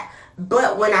provide.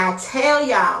 But when I tell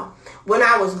y'all, when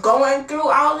I was going through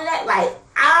all of that, like,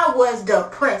 I was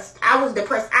depressed. I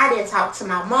didn't talk to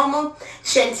my mama.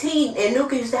 Shanti and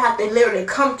Nuka used to have to literally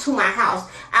come to my house.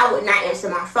 I would not answer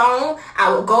my phone.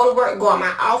 I would go to work, go in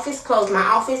my office, close my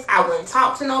office. I wouldn't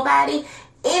talk to nobody.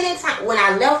 Anytime, when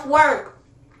I left work,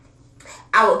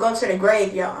 I would go to the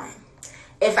graveyard.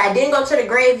 If I didn't go to the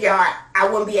graveyard, I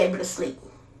wouldn't be able to sleep.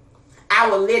 I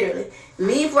would literally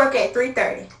leave work at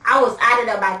 3:30. I was out of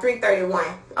there by 3:31,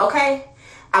 okay?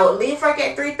 I would leave work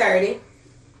at 3:30,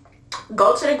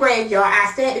 go to the graveyard. I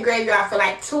stay at the graveyard for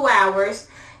like 2 hours,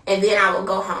 and then I would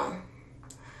go home.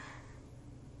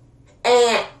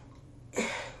 And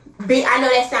I know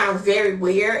that sounds very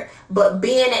weird, but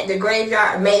being at the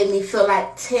graveyard made me feel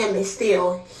like Tim is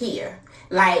still here.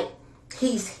 Like,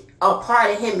 a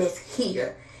part of him is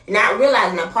here. Not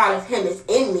realizing a part of him is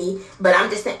in me, but I'm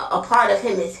just saying a part of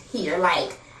him is here.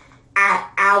 Like,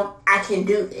 I can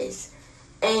do this.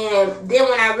 And then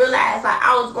when I realized, like,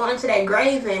 I was going to that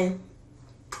grave and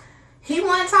he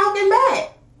wasn't talking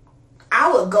back.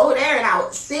 I would go there and I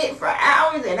would sit for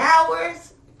hours and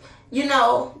hours. You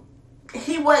know,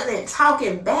 he wasn't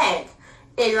talking back.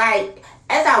 And, like,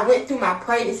 as I went through my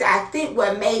pregnancy, I think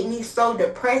what made me so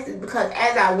depressed is because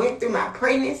as I went through my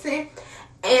pregnancy,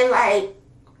 and, like,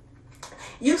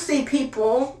 you see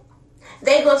people,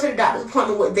 they go to the doctor's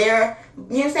appointment with their, you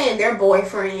know what I'm saying, their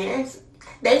boyfriends.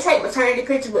 They take maternity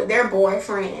pictures with their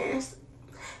boyfriends.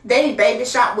 They baby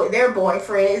shop with their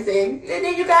boyfriends. And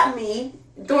then you got me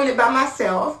doing it by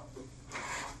myself.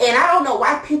 And I don't know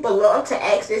why people love to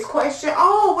ask this question.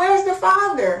 Oh, where's the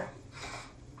father?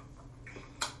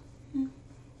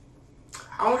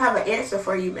 I don't have an answer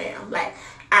for you, ma'am. Like,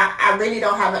 I really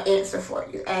don't have an answer for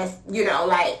you. As, you know,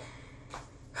 like,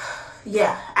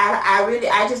 yeah,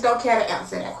 I just don't care to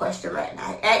answer that question right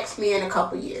now. Ask me in a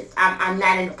couple years. I'm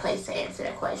not in a place to answer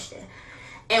that question.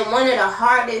 And one of the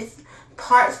hardest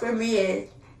parts for me is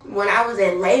when I was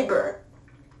in labor,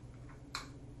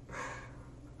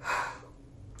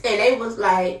 and they was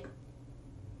like,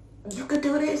 you could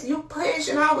do this, you push,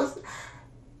 and I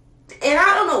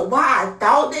don't know why I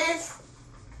thought this.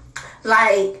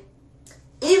 Like,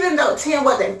 even though Tim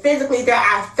wasn't physically there,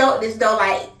 I felt as though,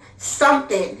 like,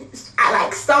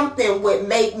 something would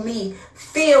make me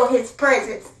feel his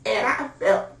presence, and I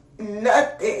felt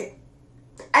nothing.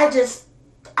 I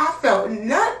felt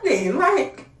nothing,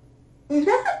 like,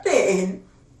 nothing.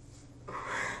 And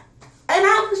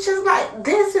I was just like,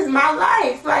 this is my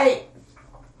life. Like,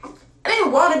 I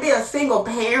didn't want to be a single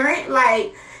parent.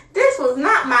 Like, this was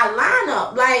not my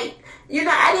lineup. Like, you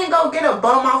know, I didn't go get a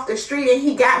bum off the street and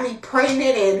he got me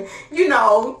pregnant, and, you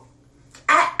know,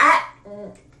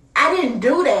 I didn't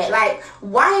do that. Like,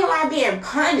 why am I being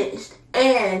punished?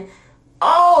 And,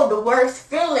 oh, the worst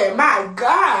feeling, my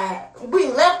God. We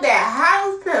left that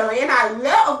hospital and I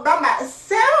left by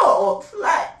myself.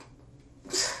 Like,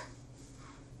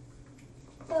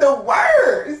 the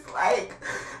worst. Like,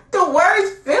 the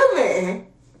worst feeling.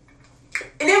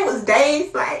 And it was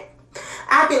days, like,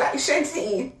 I'd be like,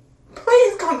 Shanti,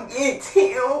 please come get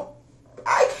Tim.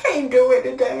 I can't do it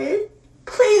today.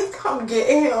 Please come get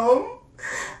him.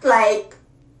 Like,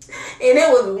 and it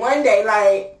was one day,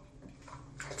 like,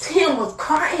 Tim was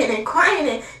crying and crying,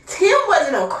 and Tim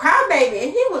wasn't a crybaby,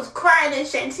 and he was crying, and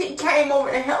Shanti came over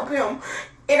to help him,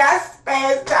 and I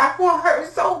spazzed out for her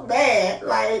so bad,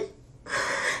 like,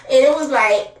 and it was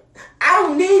like, I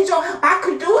don't need your help, I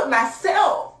could do it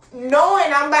myself,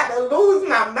 knowing I'm about to lose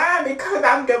my mind because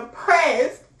I'm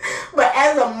depressed. But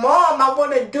as a mom, I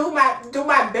want to do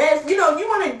my best. You know, you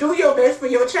want to do your best for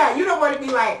your child. You don't want to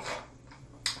be like,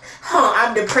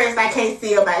 I'm depressed, I can't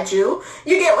see about you.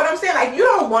 You get what I'm saying? Like, you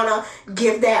don't want to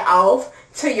give that off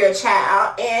to your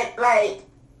child. And, like,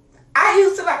 I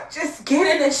used to, like, just get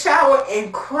in the shower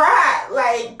and cry.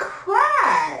 Like,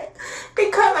 cry.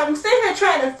 Because I'm sitting here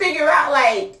trying to figure out,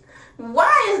 like,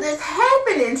 why is this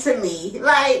happening to me?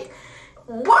 Like,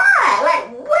 why? Like,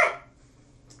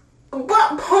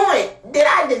 what point did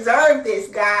I deserve this,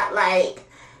 God? Like,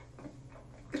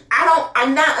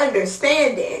 I'm not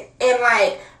understanding. And,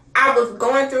 like, I was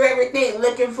going through everything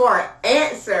looking for an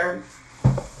answer.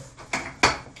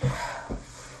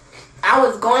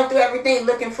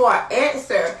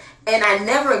 And I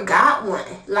never got one.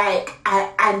 Like,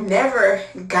 I never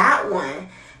got one.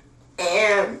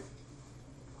 And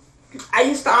I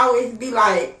used to always be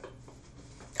like,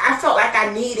 I felt like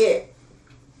I needed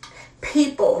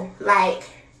people. Like,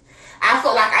 I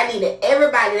felt like I needed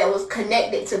everybody that was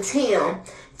connected to Tim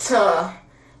to,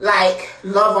 like,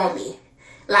 love on me.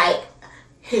 Like,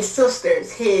 his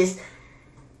sisters, his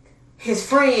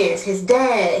friends, his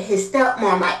dad, his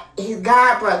stepmom, like, his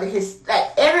godbrother,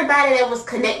 like, everybody that was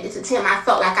connected to Tim, I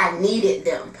felt like I needed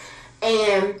them.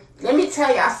 And let me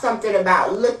tell y'all something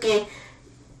about looking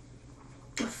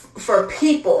for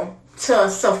people to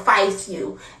suffice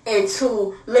you, and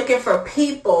to looking for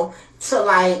people to,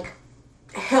 like,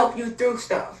 help you through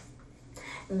stuff.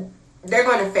 They're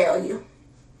going to fail you.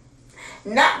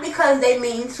 Not because they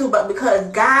mean to, but because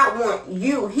God wants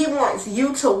you. He wants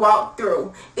you to walk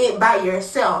through it by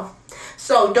yourself.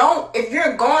 So if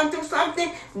you're going through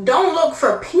something, don't look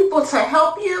for people to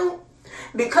help you,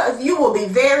 because you will be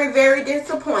very, very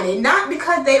disappointed. Not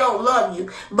because they don't love you,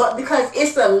 but because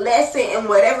it's a lesson in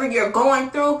whatever you're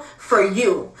going through for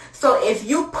you. So if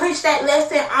you push that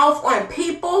lesson off on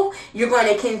people, you're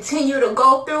going to continue to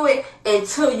go through it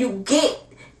until you get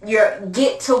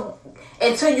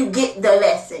the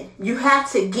lesson. You have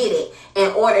to get it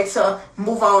in order to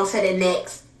move on to the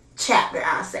next chapter,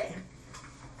 I'll say.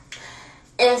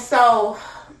 And so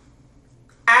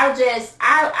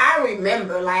I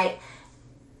remember, like,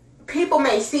 people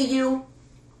may see you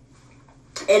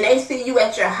and they see you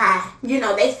at your high. You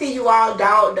know, they see you all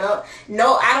dolled up.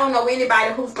 No, I don't know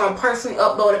anybody who's going to personally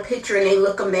upload a picture and they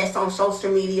look a mess on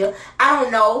social media. I don't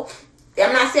know.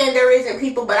 I'm not saying there isn't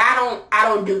people, but I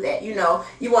don't do that. You know,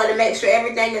 you want to make sure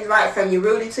everything is right from your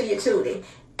Rudy to your Tootie.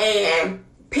 And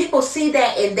people see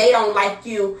that and they don't like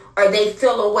you, or they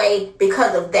feel away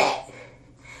because of that.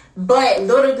 But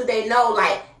little do they know,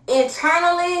 like,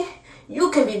 internally,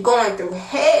 you can be going through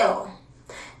hell.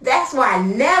 That's why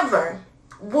never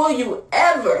will you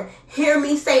ever hear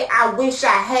me say, I wish I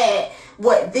had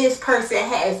what this person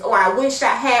has, or I wish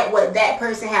I had what that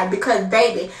person has. Because,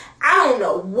 baby, I don't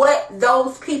know what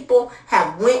those people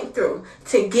have went through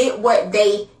to get what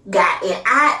they got. And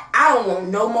I don't want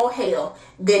no more hell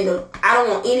I don't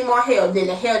want any more hell than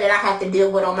the hell that I have to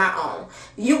deal with on my own.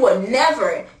 You will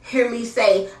never hear me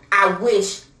say, I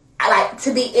wish, like,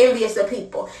 to be envious of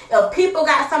people. If people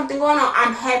got something going on,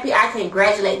 I'm happy, I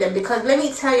congratulate them. Because let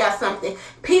me tell y'all something.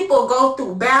 People go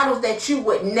through battles that you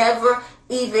would never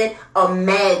even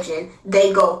imagine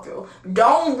they go through.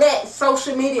 Don't let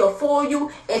social media fool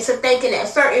you into thinking that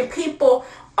certain people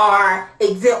are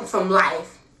exempt from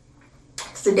life.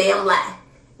 It's a damn lie.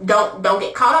 Don't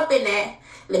get caught up in that.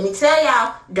 Let me tell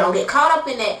y'all, don't get caught up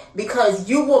in that, because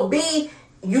you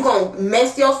gonna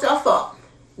mess yourself up.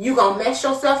 You gonna mess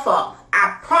yourself up.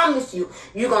 I promise you,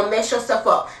 you're gonna mess yourself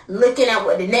up looking at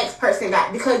what the next person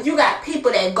got, because you got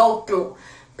people that go through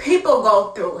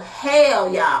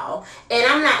hell, y'all. And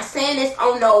I'm not saying this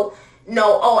on no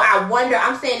No, oh, I wonder.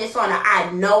 I'm saying this on a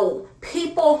I know.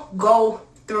 People go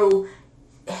through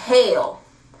hell.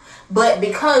 But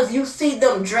because you see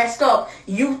them dressed up,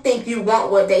 you think you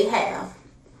want what they have.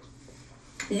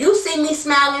 You see me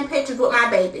smiling pictures with my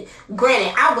baby.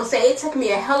 Granted, I would say it took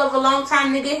me a hell of a long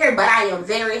time to get here, but I am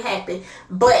very happy.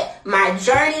 But my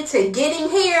journey to getting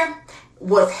here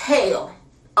was hell.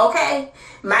 Okay?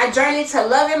 My journey to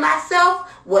loving myself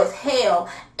was hell.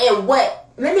 And let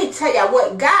me tell y'all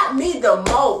what got me the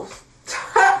most.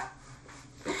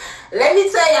 Let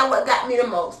me tell y'all what got me the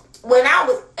most. When I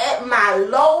was at my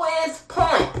lowest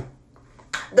point,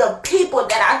 the people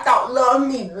that I thought loved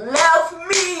me left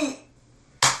me.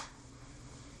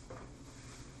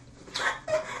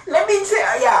 Let me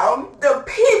tell y'all, the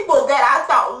people that I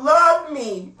thought loved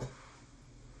me,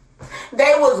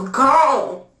 they was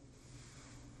gone.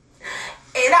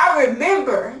 And I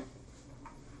remember,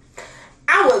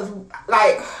 I was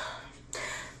like,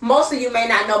 most of you may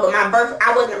not know, but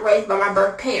I wasn't raised by my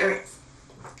birth parents.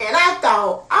 And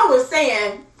I was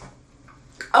saying,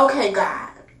 okay, God,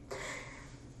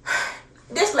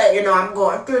 this lady know I'm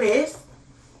going through this.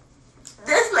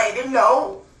 This lady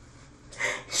know.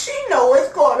 She know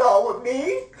what's going on with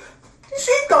me.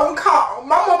 She gonna call.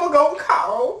 My mama gonna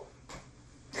call.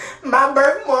 My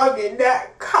birth mom did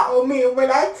not call me. And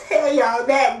when I tell y'all,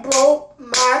 that broke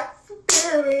my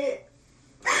spirit.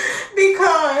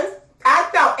 Because I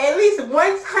thought at least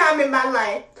one time in my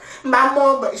life, my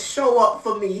mom would show up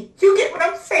for me. You get what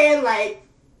I'm saying? Like,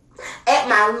 at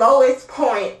my lowest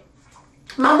point,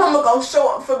 my mama gonna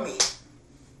show up for me.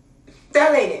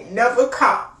 That lady never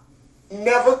called.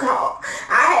 Never called.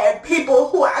 I had people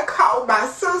who I called my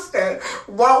sister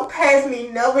walk past me,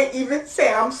 never even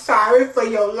say I'm sorry for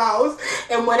your loss.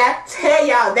 And when I tell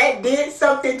y'all that did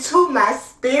something to my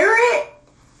spirit,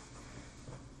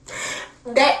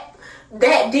 that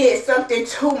did something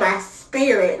to my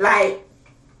spirit. Like,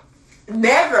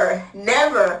 never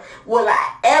will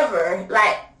I ever,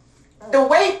 like, the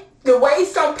way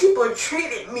some people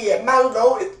treated me at my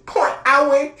lowest point, I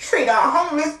wouldn't treat a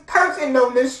homeless person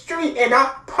on the street, and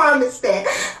I promise that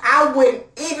I wouldn't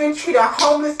even treat a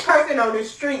homeless person on the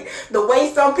street the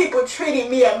way some people treated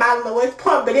me at my lowest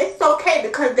point. But it's okay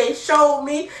because they showed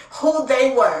me who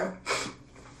they were.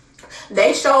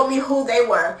 They showed me who they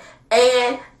were,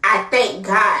 and I thank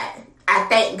God. I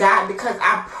thank God because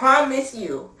I promise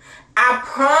you,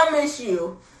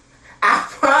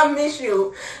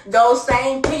 those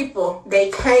same people, they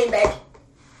came back.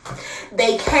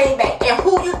 And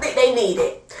who you think they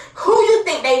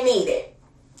needed?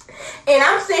 And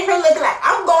I'm sitting here looking like,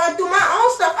 I'm going through my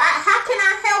own stuff. How can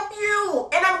I help you?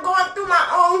 And I'm going through my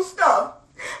own stuff.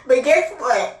 But guess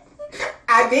what?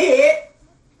 I did.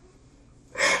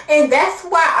 And that's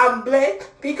why I'm blessed.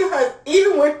 Because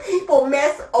even when people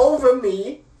mess over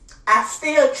me, I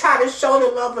still try to show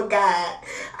the love of God.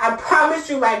 I promise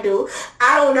you I do.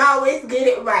 I don't always get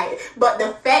it right. But the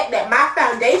fact that my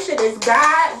foundation is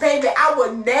God, baby, I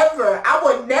would never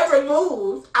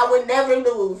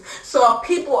lose. So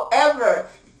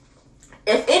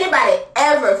if anybody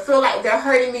ever feel like they're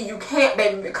hurting me, you can't,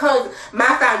 baby, because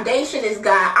my foundation is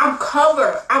God. I'm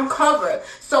covered.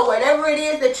 So whatever it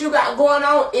is that you got going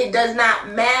on, it does not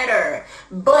matter.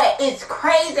 But it's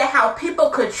crazy how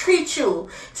people could treat you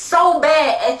so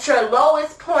bad at your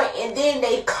lowest point, and then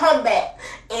they come back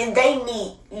and they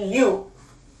need you.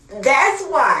 That's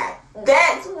why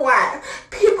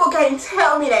people can't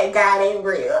tell me that God ain't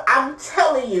real. I'm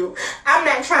telling you, I'm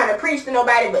not trying to preach to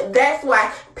nobody, but that's why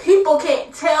people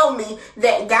can't tell me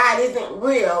that God isn't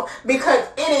real, because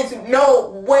it is no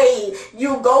way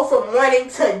you go from wanting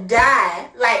to die.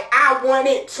 Like, I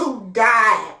wanted to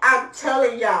die. I'm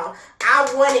telling y'all, I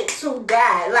wanted to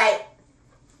die. Like,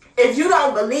 if you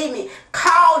don't believe me,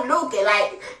 call Nuki.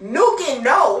 Like, Nuki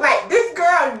know. Like, this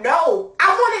girl know. I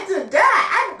wanted to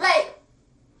die.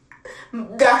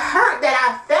 The hurt that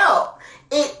I felt,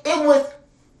 it was,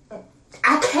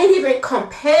 I can't even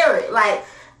compare it. Like,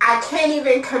 I can't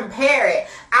even compare it.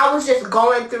 I was just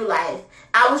going through life.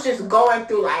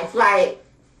 Like,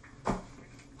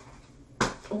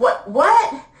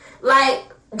 what? Like,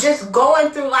 just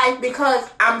going through life because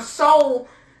I'm so,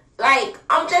 like,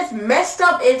 I'm just messed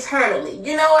up internally.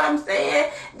 You know what I'm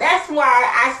saying? That's why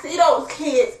I see those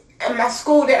kids in my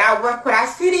school that I work with. I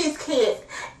see these kids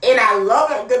and I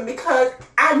love them because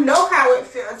I know how it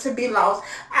feels to be lost.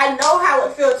 I know how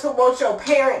it feels to want your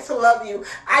parents to love you.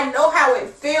 I know how it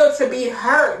feels to be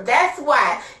hurt. That's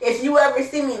why if you ever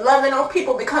see me loving on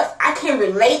people, because I can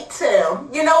relate to them.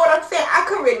 You know what I'm saying? I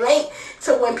can relate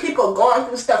to when people going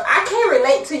through stuff. I can't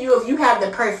relate to you if you have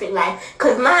the perfect life,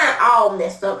 because mine all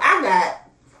messed up. I got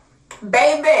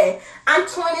Baby, I'm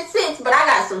 26, but I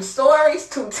got some stories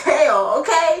to tell,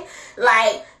 okay?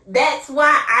 Like, that's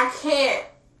why I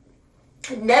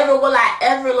can't, never will I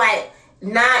ever, like,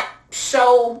 not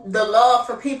show the love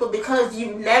for people, because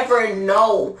you never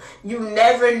know. You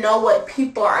never know what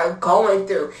people are going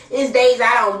through. It's days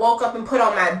I done woke up and put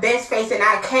on my best face, and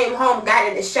I came home, got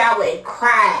in the shower, and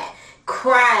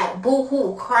cried,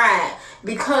 boo-hoo, cried,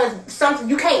 because something,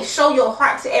 you can't show your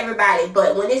heart to everybody,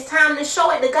 but when it's time to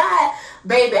show it to God,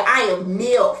 baby, I am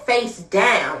kneeled face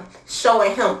down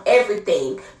showing him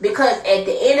everything, because at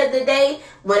the end of the day,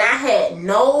 when I had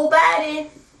nobody,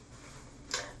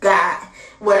 God,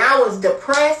 when I was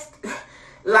depressed,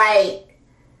 like,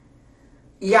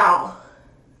 y'all,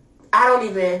 I don't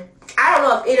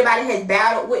know if anybody has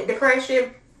battled with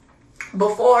depression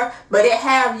before, but it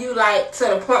have you, like, to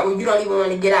the point where you don't even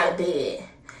want to get out of bed.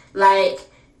 Like,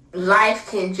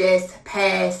 life can just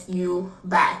pass you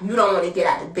by. You don't want to get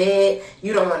out of bed.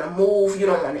 You don't want to move. You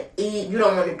don't want to eat. You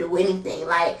don't want to do anything.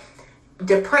 Like,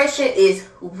 depression is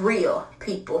real,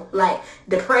 people. Like,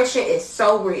 depression is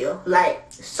so real. Like,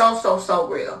 so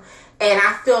real. And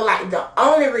I feel like the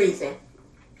only reason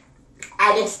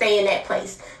I didn't stay in that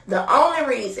place, the only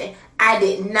reason I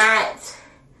did not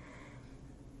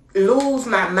lose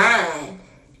my mind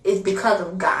is because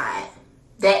of God.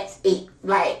 That's it.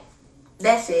 Like,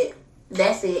 that's it.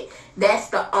 That's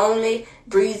the only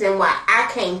reason why.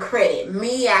 I can't credit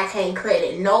me. I can't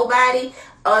credit nobody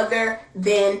other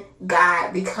than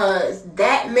God, because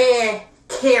that man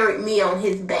carried me on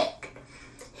his back.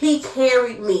 He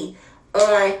carried me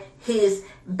on his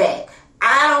back.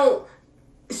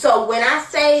 So when I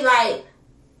say, like,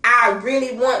 I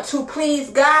really want to please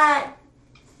God,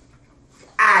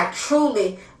 I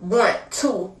truly want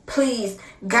to please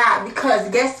God, because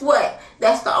guess what?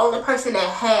 That's the only person that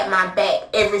had my back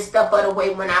every step of the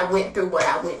way when I went through what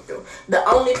I went through. The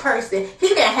only person, he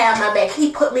didn't have my back.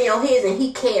 He put me on his and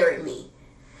he carried me.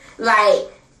 Like,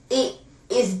 it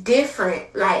is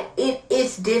different. Like, it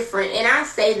is different. And I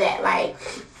say that, like,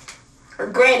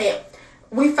 granted,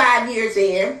 we 5 years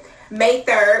in. May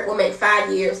 3rd will make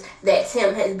 5 years that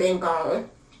Tim has been gone.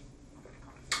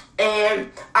 And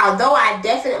although I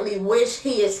definitely wish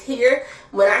he is here,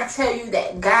 when I tell you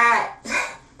that God,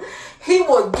 he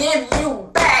will give you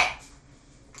back.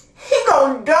 He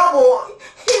will double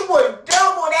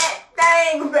that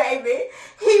thing, baby.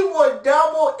 He will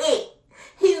double it.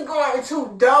 He's going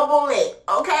to double it,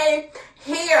 okay?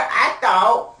 Here, I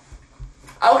thought,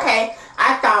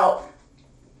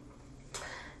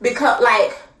 because,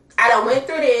 like, I done went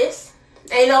through this,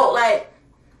 and, like,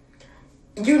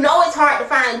 you know it's hard to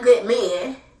find good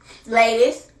men.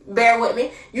 Ladies, bear with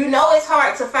me. You know it's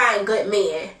hard to find good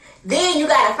men. Then you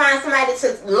got to find somebody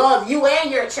to love you and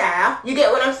your child. You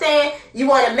get what I'm saying? You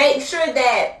want to make sure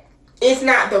that it's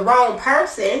not the wrong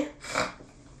person.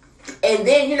 And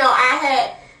then,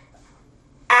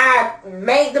 I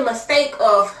made the mistake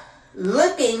of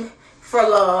looking for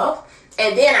love.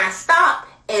 And then I stopped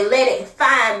and let it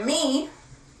find me.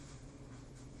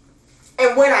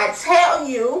 And when I tell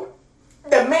you,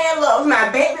 the man loves my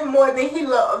baby more than he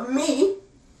loved me.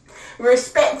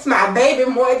 Respects my baby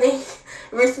more than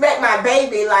respect my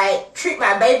baby, like, treat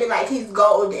my baby like he's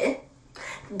golden.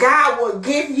 God will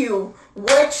give you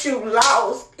what you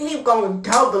lost. He's gonna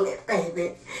double it,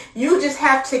 baby. You just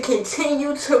have to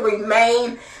continue to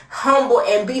remain humble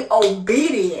and be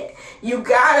obedient. You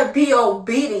gotta be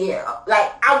obedient.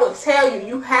 Like, I would tell you,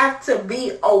 you have to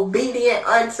be obedient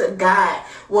unto God.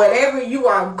 Whatever you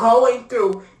are going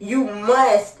through, you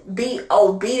must be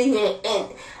obedient. And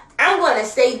I'm going to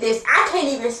say this. I can't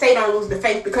even say don't lose the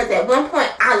faith, because at one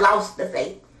point I lost the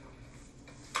faith.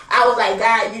 I was like,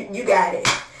 God, you got it.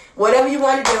 Whatever you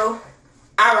want to do,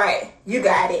 all right, you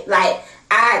got it. Like,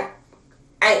 I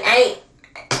ain't,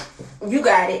 you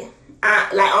got it. I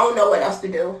don't know what else to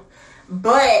do.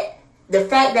 But the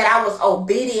fact that I was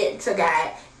obedient to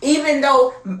God, even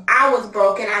though I was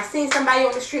broken, I seen somebody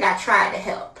on the street, I tried to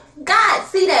help. God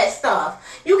see that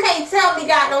stuff. You can't tell me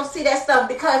God don't see that stuff,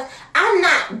 because I'm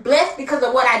not blessed because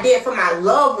of what I did for my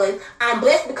loved ones. I'm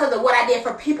blessed because of what I did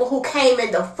for people who came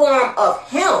in the form of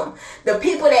him. The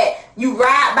people that you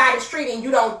ride by the street and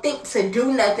you don't think to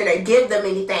do nothing or give them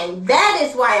anything. That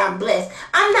is why I'm blessed.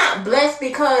 I'm not blessed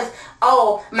because,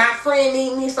 oh, my friend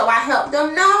need me so I help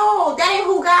them. No, that ain't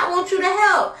who God wants you to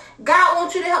help. God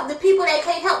wants you to help the people that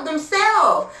can't help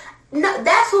themselves. No,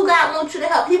 that's who God wants you to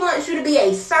help. He wants you to be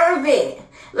a servant.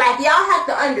 Like, y'all have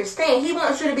to understand, he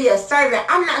wants you to be a servant.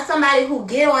 I'm not somebody who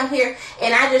get on here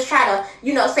and I just try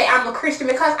to, say I'm a Christian,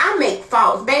 because I make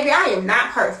faults. Baby, I am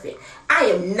not perfect. I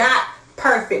am not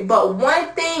perfect. But one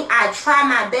thing I try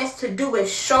my best to do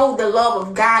is show the love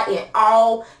of God in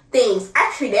all things.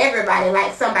 I treat everybody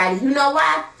like somebody. You know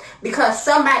why? Because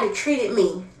somebody treated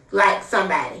me like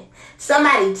somebody.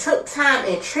 Somebody took time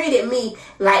and treated me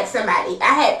like somebody.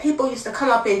 I had people used to come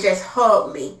up and just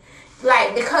hug me.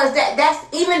 Like, because that's,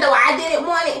 even though I didn't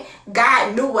want it,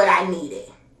 God knew what I needed.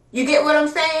 You get what I'm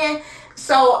saying?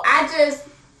 So I just,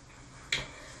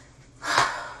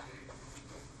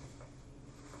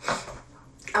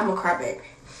 I'm a crybaby.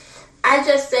 I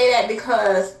just say that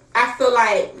because I feel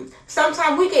like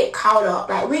sometimes we get caught up.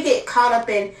 Like, we get caught up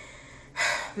in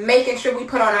making sure we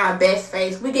put on our best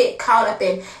face. We get caught up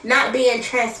in not being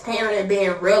transparent and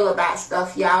being real about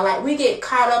stuff, y'all. Like, we get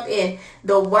caught up in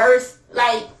the worst,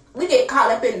 like, we get caught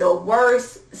up in the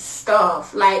worst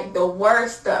stuff. Like, the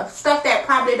worst stuff. Stuff that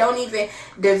probably don't even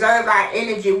deserve our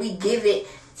energy. We give it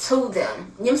to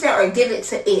them. You know what I'm saying? Or give it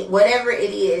to it. Whatever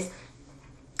it is.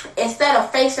 Instead of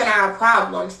facing our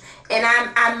problems. And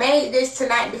I made this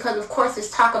tonight because, of course,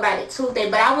 it's Talk About It Tuesday,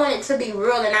 but I want it to be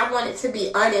real and I want it to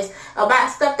be honest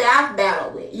about stuff that I've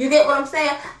battled with. You get what I'm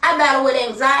saying? I battle with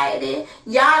anxiety.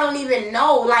 Y'all don't even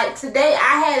know. Like, today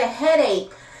I had a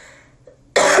headache.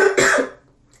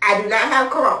 I do not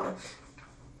have corona.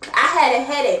 I had a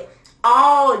headache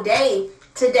all day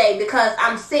today because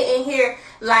I'm sitting here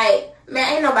like,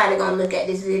 man, ain't nobody gonna look at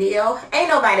this video. Ain't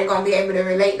nobody gonna be able to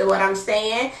relate to what I'm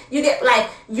saying. You get, like,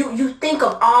 you think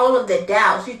of all of the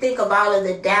doubts. You think of all of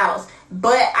the doubts.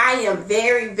 But I am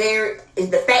very, very,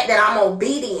 is the fact that I'm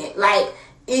obedient. Like,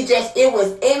 it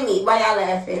was in me. Why y'all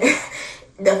laughing?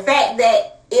 The fact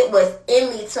that it was in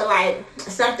me to, like,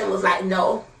 something was like,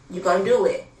 no, you're gonna do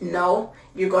it. No,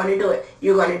 you're going to do it.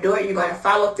 You're going to do it. You're going to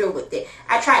follow through with it.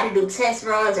 I tried to do test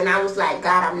runs and I was like,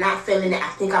 God, I'm not feeling it. I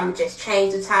think I'm going to just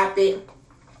change the topic.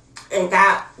 And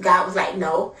God was like,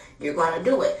 no, you're going to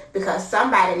do it. Because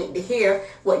somebody need to hear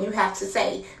what you have to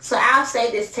say. So I'll say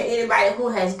this to anybody who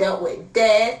has dealt with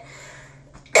death.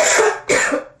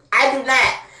 I do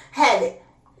not have it.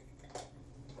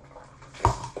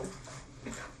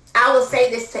 I will say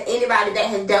this to anybody that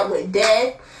has dealt with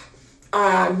death.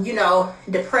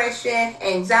 Depression,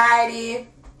 anxiety,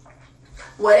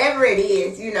 whatever it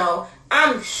is,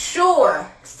 I'm sure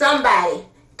somebody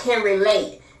can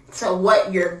relate to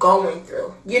what you're going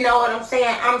through. You know what I'm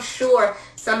saying? I'm sure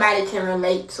somebody can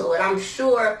relate to it. I'm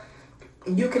sure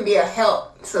you can be a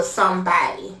help to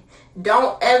somebody.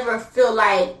 Don't ever feel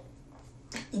like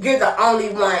you're the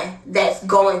only one that's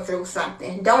going through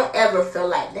something. Don't ever feel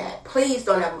like that. Please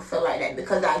don't ever feel like that,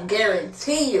 because I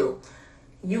guarantee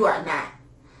you are not.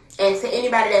 And to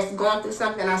anybody that's going through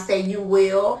something, I say you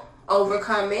will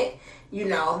overcome it.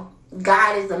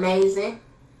 God is amazing.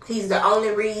 He's the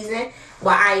only reason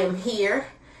why I am here.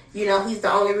 He's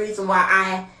the only reason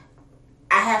why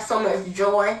I have so much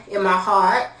joy in my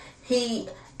heart.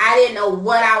 I didn't know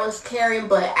what I was carrying,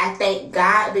 but I thank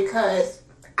God because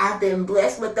I've been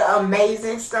blessed with the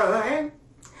amazing son.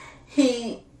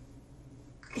 He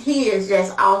is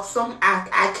just awesome.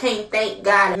 I can't thank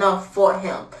God enough for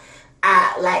him.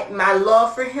 My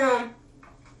love for him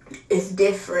is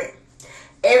different.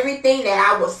 Everything that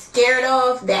I was scared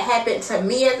of that happened to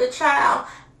me as a child,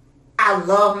 I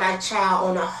love my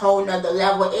child on a whole nother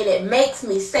level. And it makes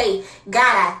me say, God,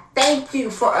 I thank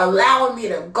you for allowing me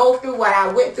to go through what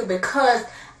I went through, because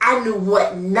I knew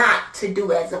what not to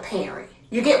do as a parent.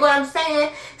 You get what I'm saying?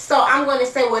 So I'm going to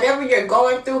say, whatever you're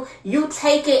going through, you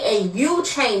take it and you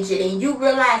change it, and you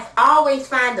realize, always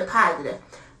find the positive.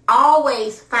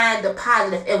 Always find the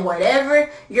positive in whatever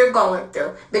you're going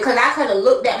through. Because I could have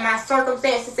looked at my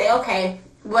circumstance and say, okay,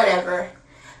 whatever.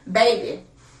 Baby,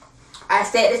 I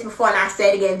said this before and I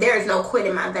said it again, there is no quit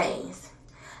in my veins.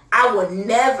 I will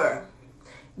never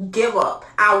give up.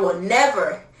 I will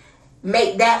never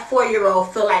make that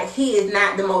 4-year-old feel like he is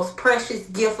not the most precious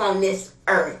gift on this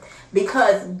earth.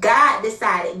 Because God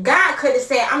decided. God could have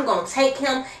said, I'm going to take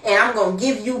him and I'm going to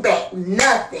give you back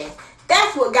nothing.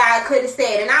 That's what God could have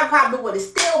said, and I probably would have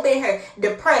still been here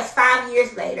depressed 5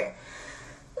 years later.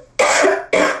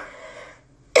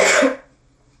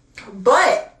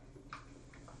 But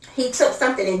he took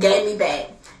something and gave me back.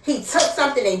 He took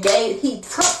something and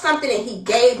he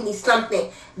gave me something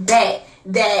back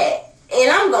that, and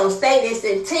I'm going to say this,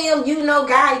 and Tim,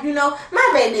 God,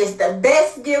 my baby is the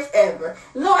best gift ever.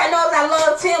 Lord knows I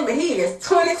love Tim, but he is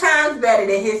 20 times better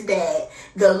than his dad.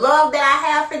 The love that I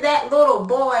have for that little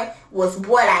boy was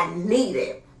what I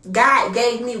needed. God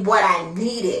gave me what I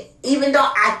needed. Even though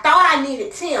I thought I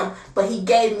needed Tim, but he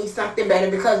gave me something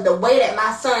better, because the way that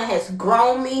my son has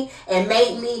grown me and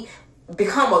made me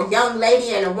become a young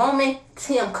lady and a woman,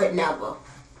 Tim could never.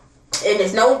 And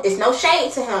it's no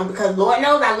shade to him, because Lord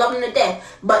knows I love him to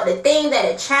death. But the thing that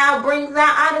a child brings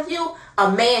out of you,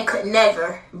 a man could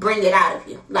never bring it out of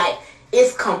you. Like,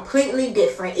 it's completely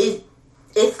different.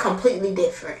 It's completely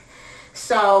different.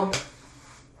 So,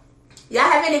 y'all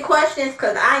have any questions?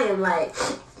 Because I am like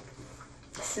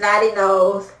snotty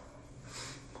nose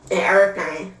and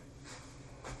everything.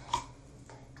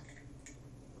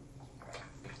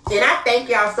 And I thank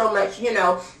y'all so much,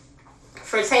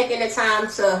 for taking the time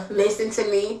to listen to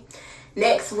me.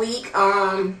 Next week,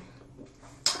 I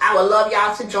would love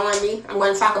y'all to join me. I'm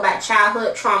going to talk about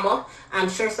childhood trauma. I'm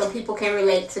sure some people can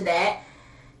relate to that.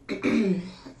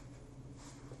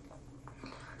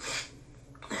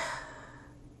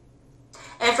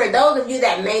 And for those of you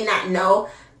that may not know,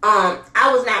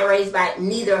 I was not raised by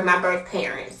neither of my birth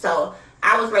parents. So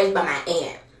I was raised by my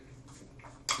aunt.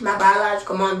 My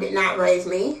biological mom did not raise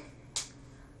me.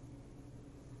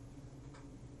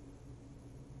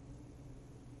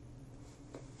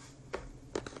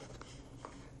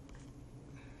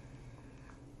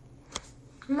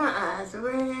 My eyes are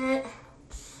red.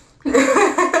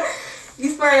 You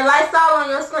spraying Lysol on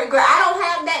your screen. Girl, I don't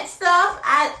have that stuff.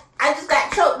 I just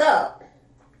got choked up.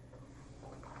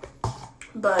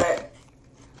 But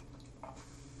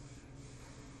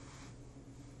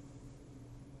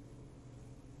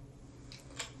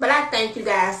I thank you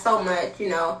guys so much,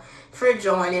 for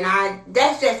joining.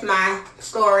 That's just my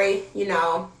story,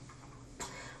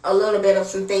 a little bit of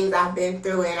some things I've been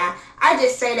through, and I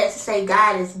just say that to say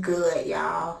God is good,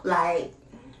 y'all. Like,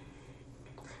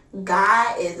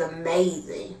 God is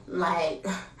amazing. Like,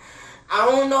 I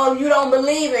don't know if you don't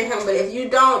believe in him, but if you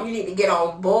don't, you need to get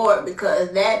on board,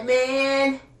 because that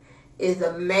man is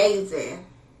amazing.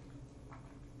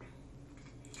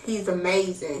 He's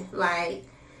amazing. Like,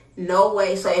 no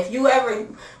way. So if you ever,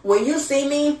 when you see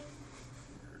me,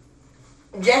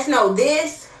 just know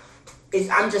this is,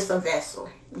 I'm just a vessel.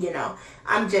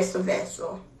 I'm just a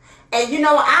vessel. And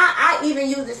I even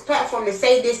use this platform to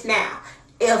say this now.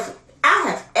 If I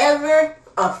have ever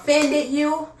offended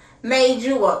you, made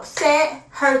you upset,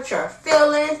 hurt your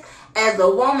feelings, as a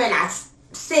woman, I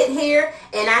sit here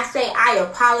and I say I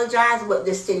apologize with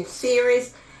the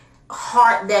sincerest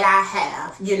heart that I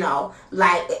have,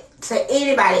 like, to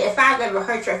anybody. If I've ever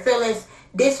hurt your feelings,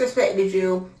 disrespected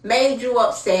you, made you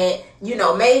upset,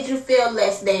 made you feel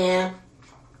less than,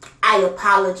 I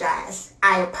apologize.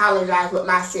 I apologize with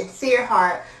my sincere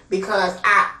heart, because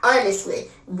I honestly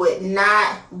would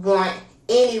not want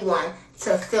anyone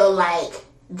to feel like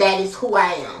that is who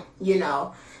I am,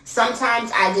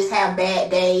 Sometimes I just have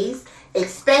bad days,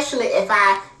 especially if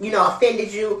I,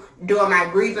 offended you during my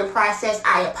grieving process.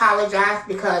 I apologize,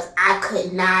 because I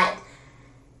could not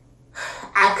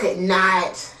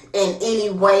in any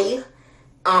way,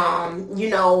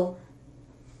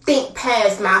 think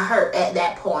past my hurt at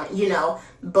that point,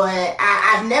 but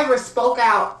I've never spoke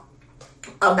out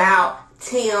about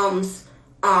Tim's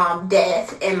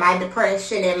death and my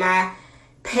depression and my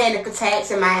panic attacks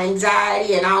and my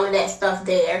anxiety and all of that stuff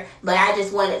there. But I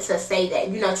just wanted to say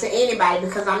that, to anybody,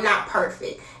 because I'm not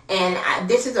perfect, and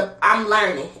I'm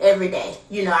learning every day.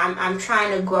 I'm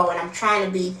trying to grow, and I'm trying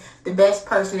to be the best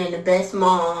person and the best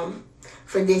mom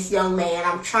for this young man.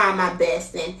 I'm trying my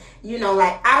best, and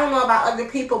I don't know about other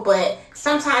people, but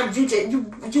sometimes you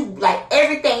like,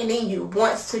 everything in you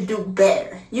wants to do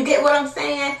better. You get what I'm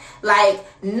saying? Like,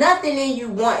 nothing in you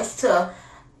wants to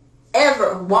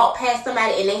ever walk past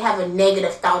somebody and they have a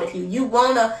negative thought of you. You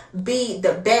want to be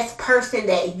the best person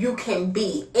that you can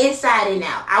be, inside and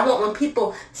out. I want, when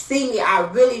people see me, I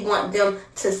really want them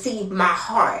to see my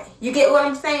heart. You get what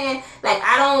I'm saying? Like,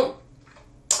 I don't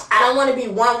want to be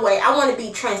one way. I want to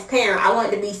be transparent. I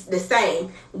want it to be the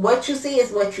same. What you see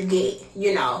is what you get,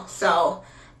 So,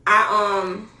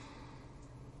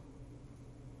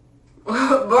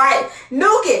 right.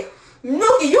 Nuki,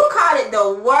 you caught it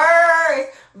the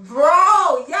worst.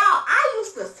 Bro, y'all, I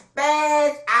used to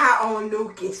spaz out on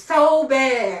Nuki so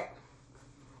bad.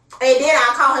 And then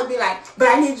I'll call her and be like, but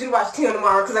I need you to watch Tim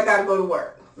tomorrow because I got to go to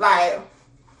work. Like,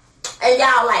 and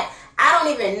y'all, like, I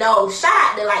don't even know. Shout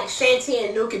out to, like, Shanti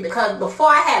and Nuki, because before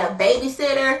I had a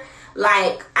babysitter,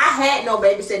 like, I had no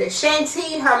babysitter.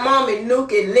 Shanti, her mom, and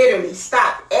Nuki literally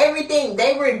stopped everything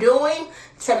they were doing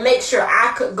to make sure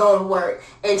I could go to work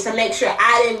and to make sure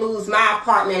I didn't lose my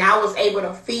apartment. I was able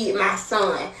to feed my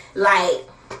son. Like,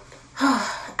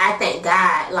 I thank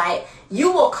God. Like,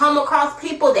 you will come across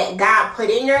people that God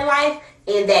put in your life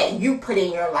and that you put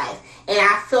in your life. And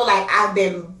I feel like I've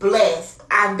been blessed.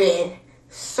 I've been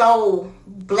so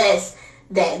blessed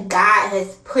that God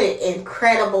has put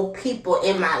incredible people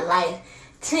in my life.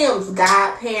 Tim's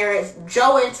godparents,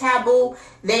 Joe and Taboo,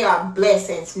 they are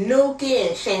blessings. Nuki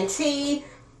and Shanti,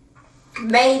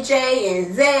 May J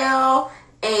and Zell,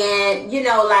 and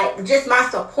like just my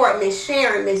support, Miss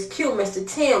Sharon, Miss Q, Mr.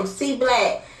 Tim, C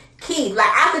Black, Keith. Like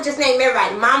I could just name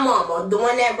everybody. My mama, the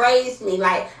one that raised me.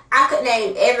 Like I could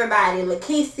name everybody.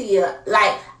 Lakeisha.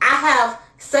 Like I have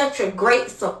such a great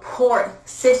support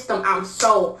system. I'm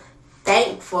so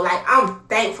thankful. Like I'm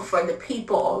thankful for the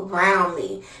people around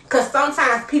me, because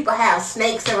sometimes people have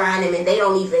snakes around them and they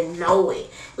don't even know it.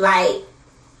 Like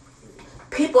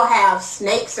people have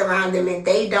snakes around them and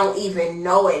they don't even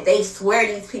know it. They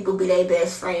swear these people be their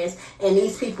best friends, and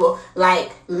these people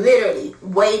like literally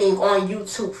waiting on you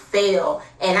to fail.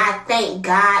 And I thank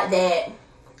God that,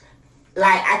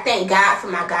 like, I thank God for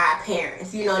my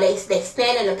godparents. They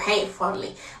stand in the paint for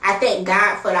me. I thank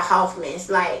God for the Hoffmans.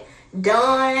 Like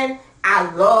Dawn, I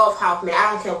love Hoffman.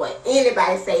 I don't care what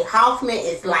anybody say. Hoffman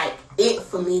is like it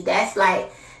for me. That's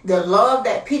like the love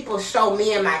that people show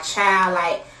me and my child.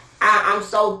 Like I'm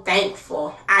so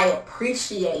thankful. I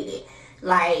appreciate it.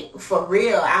 Like for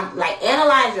real. I'm like,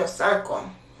 analyze your circle.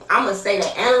 I'm gonna say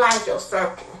that, analyze your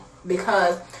circle,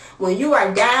 because when you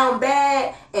are down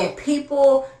bad and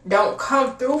people don't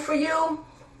come through for you,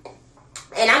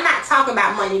 and I'm not talking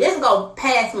about money. This go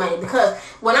past money, because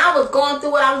when I was going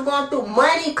through what I was going through,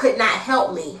 money could not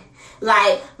help me.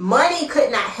 Like, money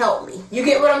could not help me. You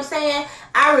get what I'm saying?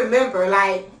 I remember,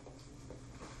 like,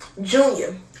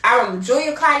 Junior,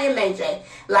 Claudia, and May J.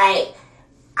 Like,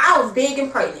 I was big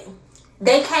and pregnant.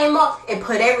 They came up and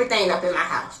put everything up in my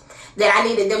house that I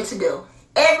needed them to do.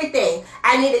 Everything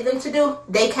I needed them to do,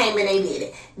 they came and they did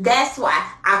it. That's why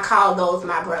I call those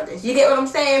my brothers. You get what I'm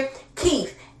saying?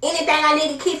 Keith. Anything I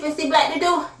needed Keith and C Black to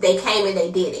do, they came and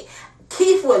they did it.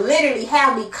 Keith would literally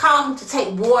have me call him to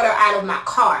take water out of my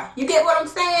car. You get what I'm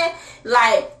saying?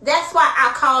 Like, that's why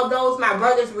I call those my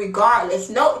brothers regardless.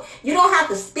 No, you don't have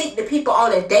to speak to people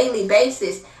on a daily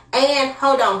basis. And,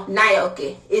 hold on,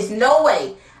 Nyoka. It's no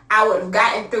way I would have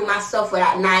gotten through myself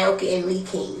without Nyoka and Lee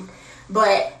King.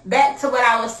 But back to what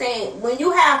I was saying, when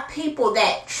you have people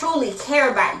that truly care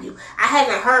about you, I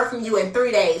haven't heard from you in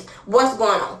 3 days, what's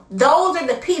going on? Those are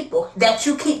the people that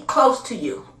you keep close to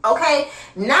you, okay?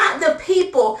 Not the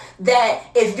people that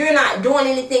if you're not doing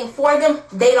anything for them,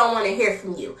 they don't want to hear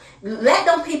from you. Let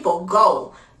them people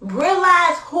go.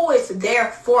 Realize who is there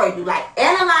for you. Like,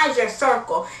 analyze your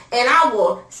circle. And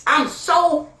I'm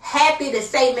so happy to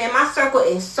say, man, my circle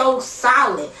is so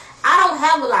solid. I don't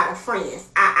have a lot of friends.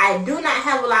 I do not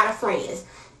have a lot of friends.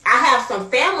 I have some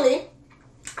family.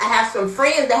 I have some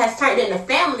friends that has turned into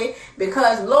family,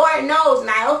 because Lord knows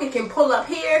Nyoka can pull up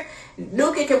here,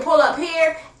 Nuki can pull up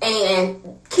here,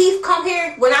 and Keith come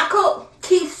here. When I cook,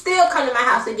 Keith still come to my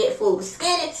house and get food.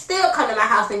 Skinny still come to my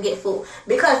house and get food,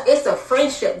 because it's a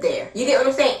friendship there. You get what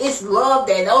I'm saying? It's love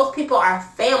there. Those people are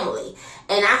family,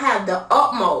 and I have the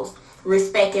utmost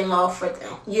respect and love for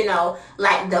them,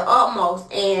 like the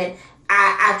utmost. And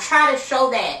I try to show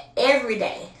that every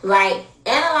day. Like,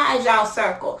 analyze y'all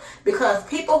circle, because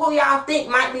people who y'all think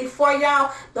might be for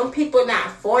y'all, them people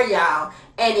not for y'all.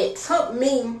 And it took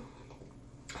me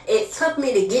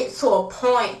to get to a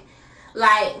point,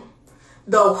 like,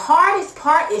 the hardest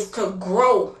part is to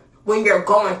grow when you're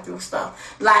going through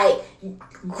stuff. Like,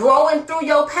 growing through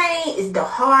your pain is the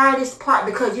hardest part,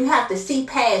 because you have to see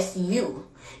past you.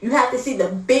 You have to see the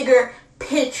bigger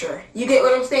picture. You get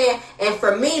what I'm saying? And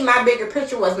for me, my bigger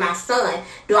picture was my son.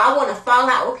 Do I want to fall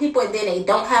out with people and then they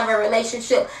don't have a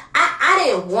relationship? I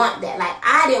didn't want that. Like,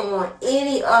 I didn't want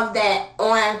any of that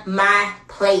on my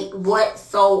plate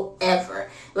whatsoever.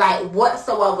 Like,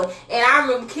 whatsoever. And I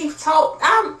remember Keith told,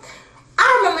 I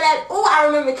remember that. Oh, I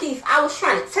remember Keith. I was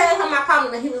trying to tell him my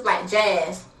problem, and he was like,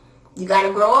 Jazz, you got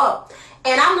to grow up.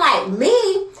 And I'm like,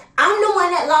 me? I'm the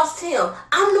one that lost him.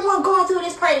 I'm the one going through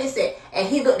this pregnancy. And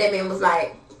he looked at me and was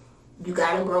like, you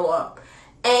gotta grow up.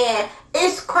 And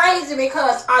it's crazy,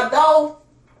 because although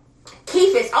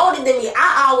Keith is older than me,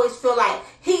 I always feel like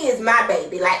he is my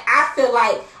baby. Like, I feel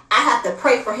like I have to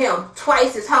pray for him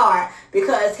twice as hard,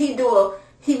 because he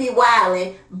be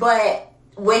wilding. But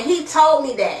when he told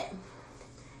me that,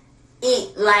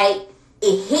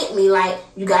 it hit me like,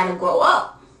 you gotta grow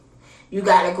up. You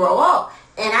gotta grow up.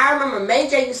 And I remember May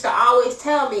J used to always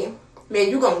tell me, man,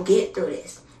 you're going to get through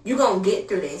this. You're going to get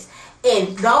through this. And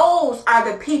those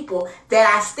are the people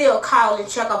that I still call and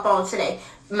check up on today.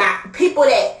 My people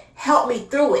that helped me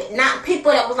through it. Not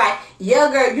people that was like,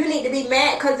 yeah, girl, you need to be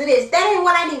mad because of this. That ain't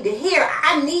what I need to hear.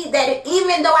 I need that.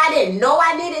 Even though I didn't know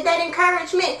I needed that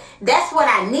encouragement, that's what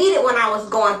I needed when I was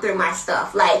going through my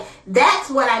stuff. Like, that's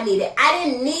what I needed. I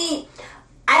didn't need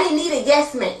a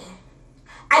yes man.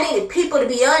 I needed people to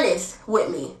be honest with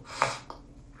me.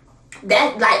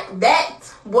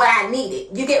 That's what I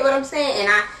needed. You get what I'm saying?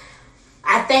 And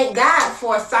I thank God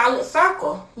for a solid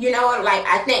circle. You know, like,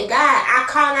 I thank God. I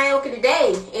call Naoki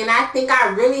today, and I think I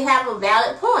really have a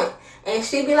valid point. And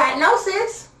she be like, no,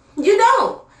 sis, you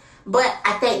don't. But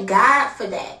I thank God for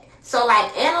that. So,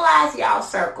 like, analyze y'all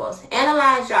circles.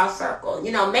 Analyze y'all circle.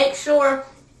 You know, make sure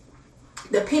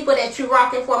the people that you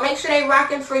rocking for, make sure they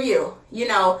rocking for you. You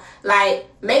know, like,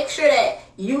 make sure that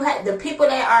you have the people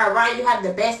that are around you have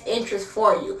the best interest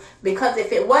for you. Because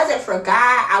if it wasn't for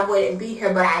God, I wouldn't be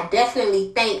here. But I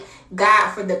definitely thank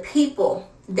God for the people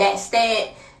that stand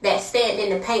in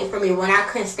the paint for me when I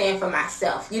couldn't stand for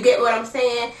myself. You get what I'm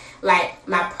saying? Like,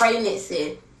 my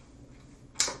pregnancy.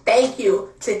 Thank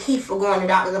you to Keith for going to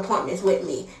doctor's appointments with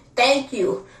me. Thank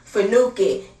you for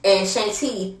Nuki and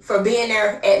Shanti for being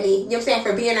there at me, you know what I'm saying,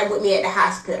 for being there with me at the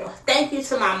hospital. Thank you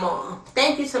to my mom.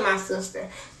 Thank you to my sister.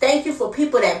 Thank you for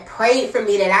people that prayed for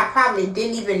me that I probably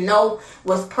didn't even know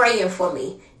was praying for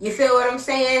me. You feel what I'm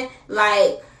saying?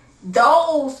 Like,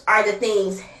 those are the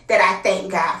things that I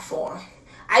thank God for.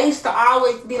 I used to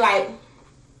always be like,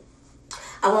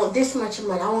 I want this much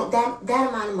money. I want that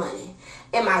amount of money.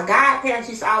 And my godparents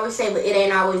used to always say, but it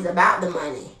ain't always about the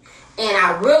money. And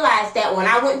I realized that when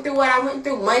I went through what I went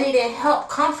through, money didn't help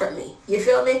comfort me. You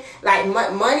feel me? Like,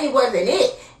 money wasn't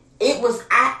it. It was,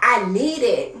 I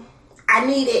needed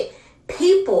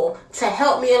people to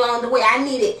help me along the way. I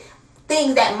needed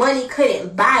things that money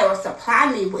couldn't buy or supply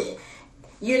me with.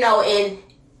 You know, and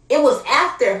it was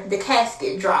after the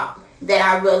casket dropped that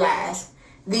I realized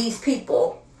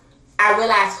I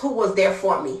realized who was there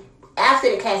for me.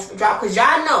 After the casket dropped, because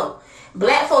y'all know,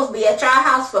 black folks be at y'all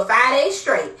house for 5 days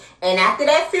straight, and after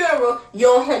that funeral, you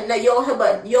don't hear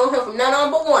from none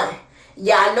on but one.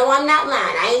 Y'all know I'm not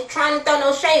lying. I ain't trying to throw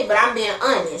no shade, but I'm being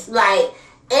honest. Like,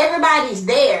 everybody's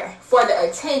there for the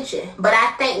attention, but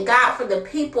I thank God for the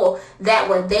people that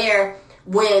were there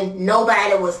when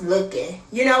nobody was looking.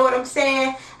 You know what I'm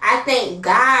saying? I thank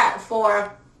God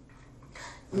for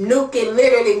Nuki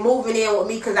literally moving in with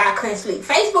me because I couldn't sleep.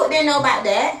 Facebook didn't know about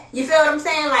that. You feel what I'm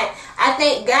saying? Like, I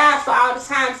thank God for all the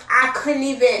times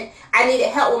I needed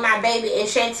help with my baby, and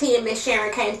Shanti and Miss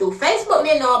Sharon came through. Facebook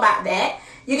didn't know about that.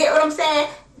 You get what I'm saying?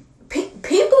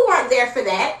 People weren't there for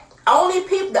that. The only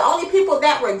people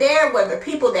that were there were the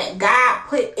people that God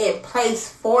put in place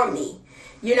for me.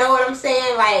 You know what I'm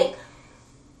saying? Like,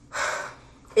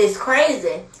 it's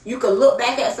crazy. You could look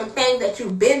back at some things that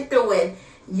you've been through and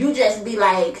you just be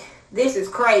like, this is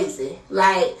crazy.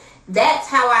 Like, that's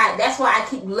why I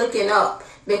keep looking up,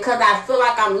 because I feel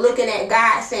like I'm looking at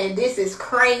God saying, this is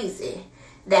crazy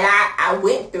that I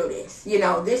went through this. You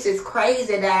know, this is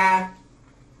crazy that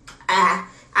I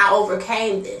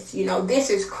overcame this. You know, this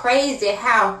is crazy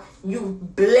how you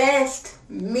blessed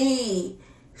me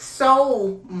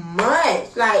so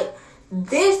much. Like,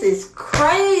 this is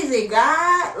crazy,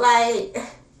 God. Like,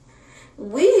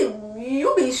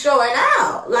 you be showing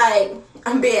out. Like,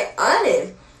 I'm being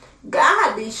honest.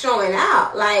 God be showing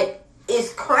out. Like,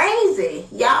 it's crazy.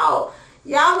 Y'all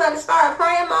better start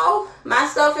praying more,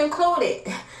 myself included.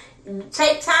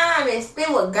 Take time and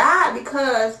spend with God,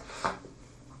 because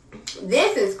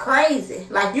this is crazy.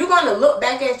 Like, you're going to look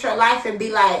back at your life and be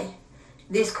like,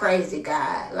 this crazy,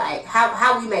 God. Like,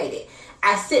 how we made it.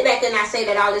 I sit back and I say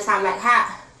that all the time. Like,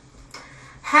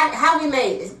 how we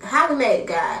made this? How we made it,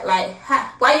 God? Like,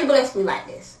 why you blessed me like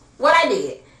this? What I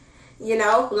did? You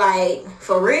know, like,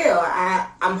 for real,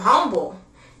 I'm humble,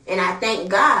 and I thank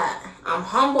God. I'm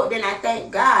humbled, and I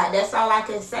thank God. That's all I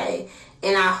can say.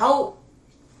 And I hope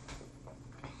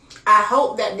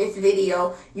that this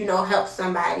video, you know, helps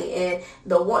somebody. And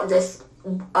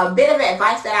a bit of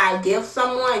advice that I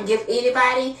give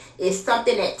anybody, is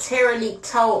something that Terranique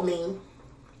told me,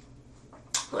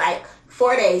 like,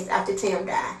 4 days after Tim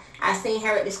died. I seen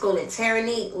her at the school, and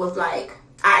Terranique was like,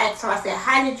 I asked her, I said,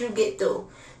 how did you get through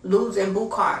losing Boo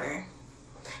Carter?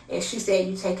 And she said,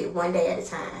 you take it one day at a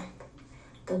time.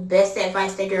 The best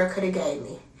advice that girl could have gave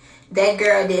me. That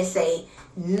girl didn't say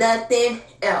nothing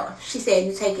else. She said,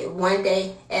 you take it one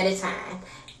day at a time.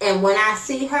 And when I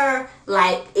see her,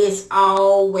 like, it's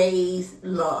always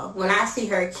love. When I see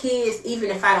her kids, even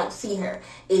if I don't see her,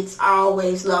 it's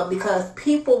always love, because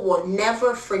people will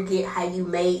never forget how you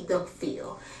made them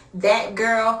feel. That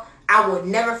girl, I will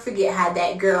never forget how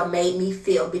that girl made me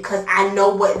feel, because I know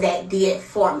what that did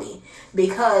for me.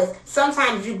 Because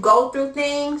sometimes you go through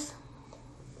things,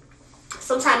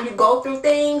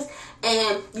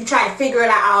 and you try to figure it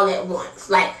out all at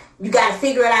once. Like, you got to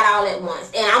figure it out all at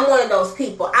once. And I'm one of those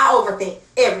people. I overthink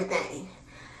everything.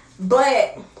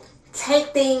 But take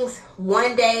things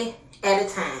one day at a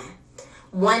time.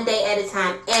 one day at a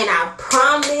time. And I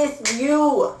promise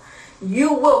you,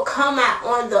 you will come out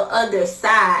on the other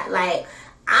side. Like,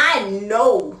 I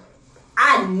know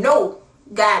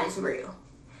God is real.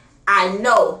 I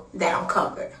know that I'm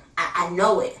covered. I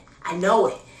know it. I know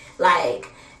it. Like,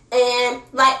 and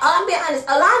like, I'll be honest,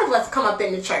 a lot of us come up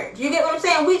in the church. You get what I'm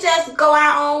saying? We just go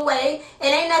our own way,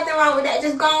 and ain't nothing wrong with that.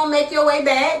 Just go and make your way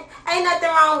back. Ain't nothing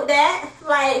wrong with that.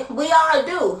 Like, we all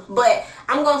do. But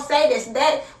I'm gonna say this: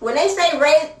 that when they say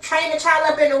train a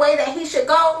child up in the way that he should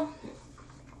go,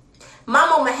 my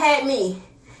mama had me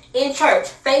in church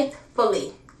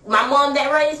faithfully. My mom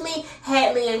that raised me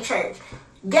had me in church.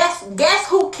 Guess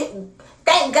who?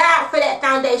 Thank God for that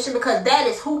foundation, because that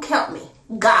is who kept me.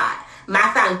 God.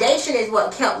 My foundation is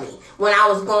what kept me when I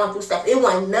was going through stuff. It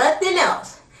wasn't nothing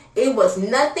else. It was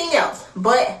nothing else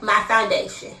but my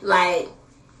foundation. Like,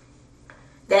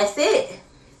 that's it.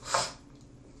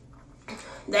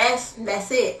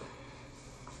 That's it.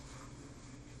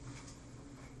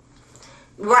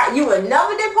 Right, you would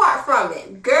never depart from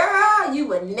it. Girl, you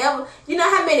would never. You know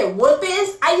how many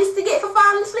whoopings I used to get for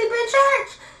falling asleep in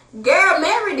church? Girl,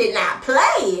 Mary did not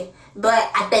play.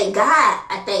 But I thank God.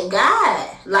 I thank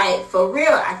God. Like, for real,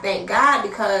 I thank God,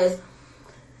 because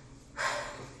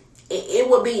it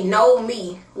would be no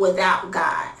me without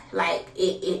God. Like,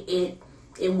 it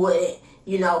wouldn't.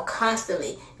 You know,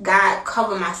 constantly. God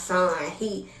cover my son.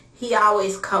 He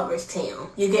always covers Tim.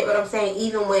 You get what I'm saying?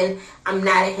 Even when I'm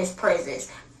not in his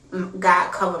presence,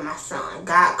 God cover my son.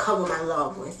 God cover my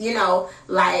loved ones. You know,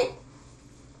 like,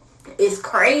 it's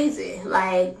crazy.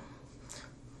 Like,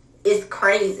 it's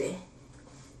crazy.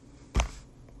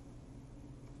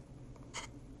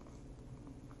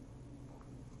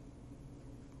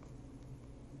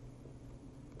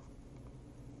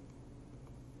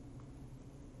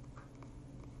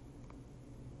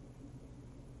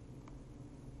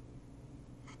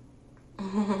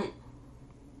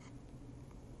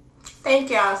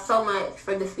 Thank y'all so much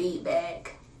for the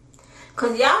feedback.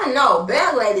 Because y'all know,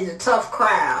 Bell Lady's a tough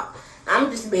crowd. I'm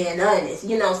just being honest.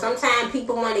 You know, sometimes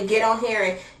people want to get on here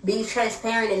and be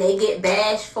transparent, and they get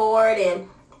bashed for it and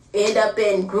end up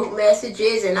in group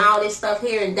messages and all this stuff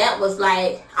here. And that was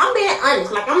like, I'm being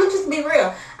honest. Like, I'm going to just be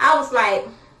real. I was like,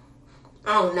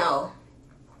 I don't know.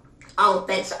 I don't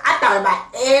think so. I thought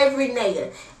about every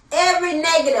negative. Every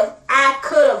negative I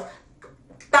could have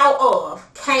thought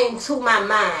of came to my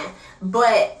mind.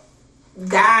 But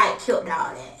God killed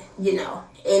all that, you know.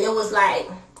 And it was like,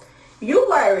 you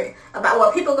worried about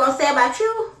what people gonna say about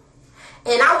you?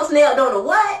 And I was nailed on a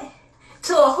what?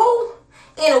 To a who?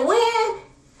 In a when?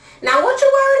 Now what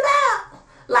you worried about?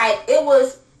 Like, it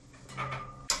was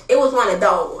one of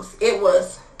those. It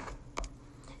was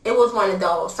one of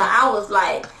those. So I was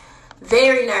like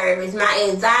very nervous. My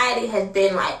anxiety has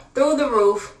been like through the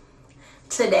roof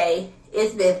today.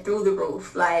 It's been through the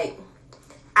roof. Like,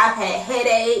 I've had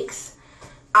headaches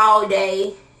all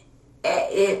day.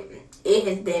 It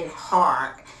has been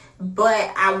hard.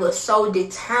 But I was so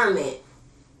determined.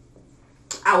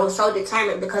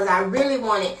 Because I really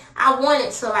wanted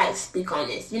to like speak on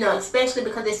this. You know, especially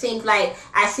because it seems like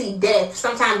I see death.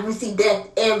 Sometimes we see death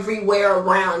everywhere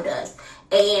around us.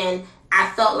 And I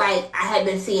felt like I had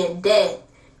been seeing death,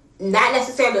 not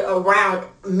necessarily around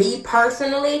me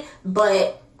personally,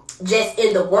 but just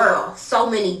in the world. So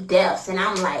many deaths. And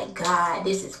I'm like, God,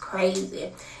 this is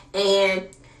crazy. And,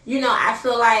 you know, I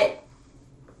feel like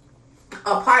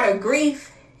a part of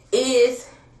grief is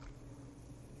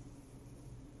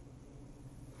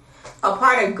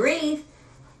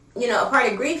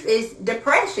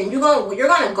depression. You're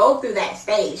gonna go through that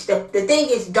stage. The thing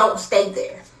is, don't stay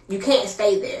there. You can't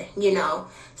stay there, you know.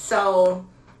 So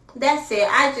that's it.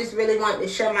 I just really wanted to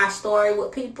share my story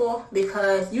with people,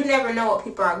 because you never know what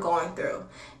people are going through.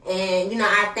 And, you know,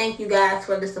 I thank you guys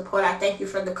for the support. I thank you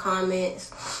for the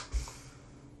comments.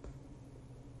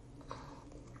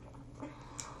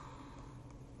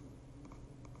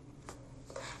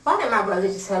 Why did my brother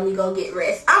just tell me go get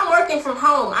rest? I'm working from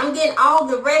home. I'm getting all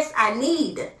the rest I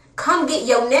need. Come get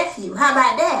your nephew. How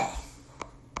about that?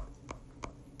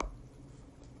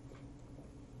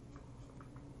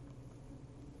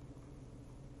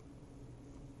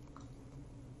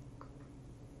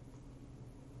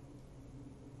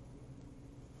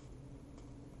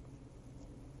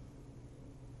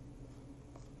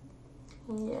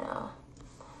 Yeah.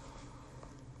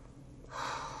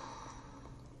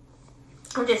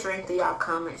 I'm just reading through y'all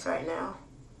comments right now.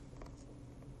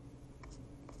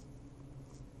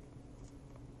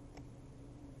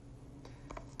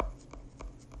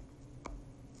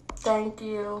 Thank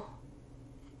you.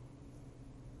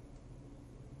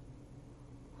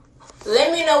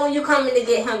 Let me know when you're coming to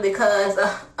get him, because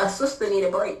A sister need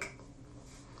a break.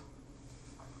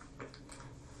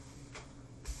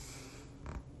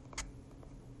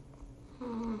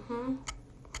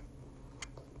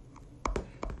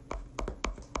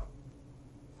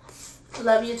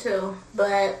 Love you too.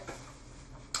 But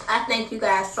I thank you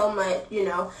guys so much,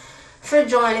 for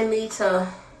joining me to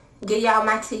give y'all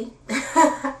my tea.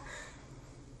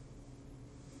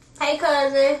 Hey,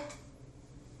 cousin.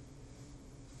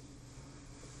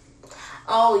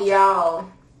 Oh, y'all.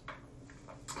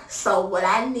 So what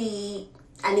I need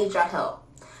your help.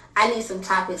 I need some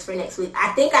topics for next week.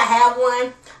 I think I have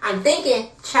one. I'm thinking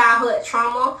childhood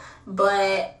trauma,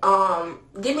 but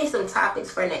give me some topics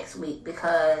for next week,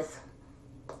 because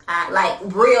I like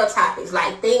real topics,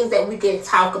 like things that we can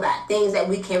talk about, things that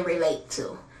we can relate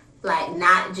to, like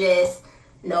not just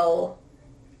no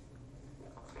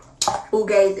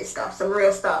fugazi stuff, some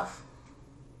real stuff.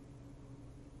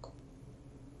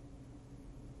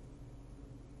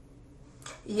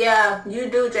 Yeah, you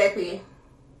do, JP.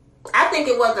 I think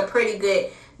it was a pretty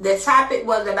good. The topic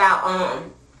was about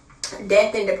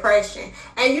death and depression,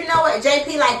 and you know what,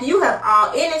 JP, like you have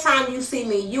anytime you see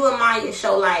me, you and Maya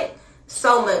show like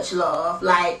so much love,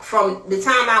 like from the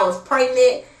time I was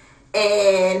pregnant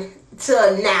and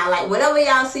to now, like whenever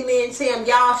y'all see me and Tim,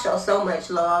 y'all show so much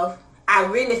love. I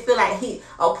really feel like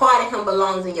a part of him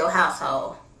belongs in your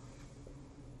household.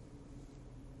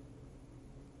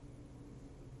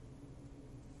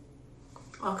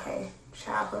 Okay,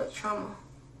 childhood trauma,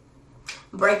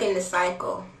 breaking the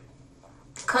cycle.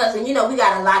 Cousin, we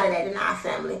got a lot of that in our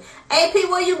family. AP,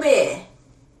 where you been?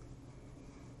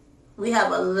 We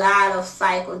have a lot of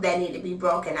cycles that need to be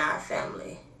broken in our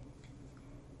family.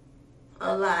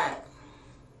 A lot.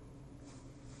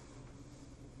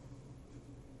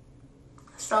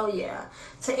 So yeah,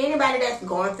 to anybody that's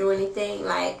going through anything,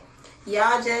 like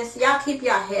y'all keep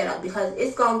your head up, because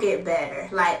it's gonna get better.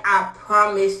 Like I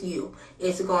promise you,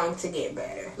 it's going to get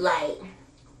better. Like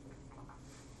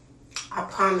I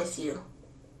promise you.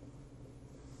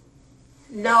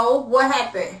 No, what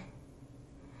happened?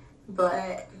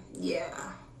 But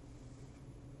yeah.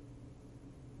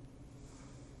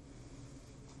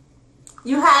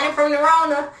 You hiding from the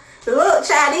Rona? Look,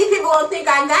 child, these people gonna think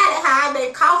I got it, how I've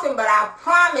been coughing, but I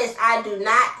promise I do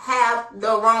not have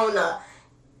the Rona.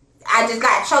 I just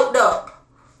got choked up.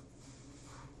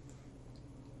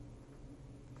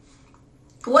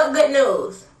 What good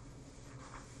news?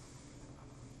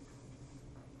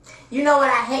 You know what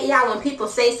I hate, y'all, when people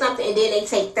say something and then they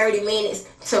take 30 minutes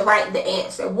to write the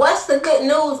answer. What's the good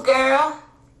news, girl?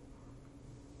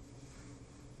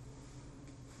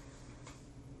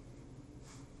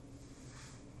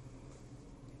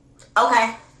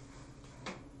 Okay.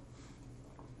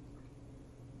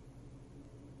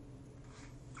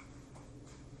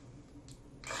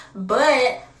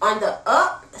 But on the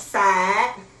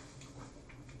upside,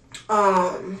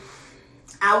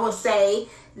 I will say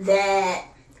that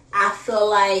I feel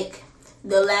like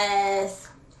the last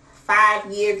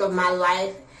 5 years of my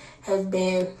life has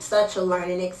been such a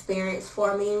learning experience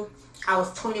for me. I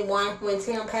was 21 when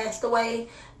Tim passed away,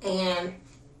 and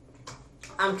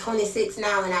I'm 26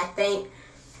 now, and I thank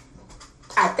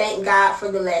God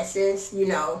for the lessons.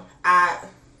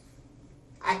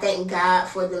 I thank God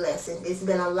for the lessons. It's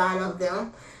been a lot of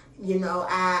them.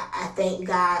 I thank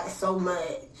God so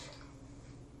much.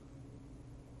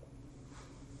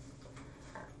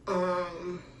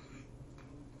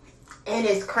 And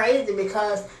it's crazy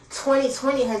because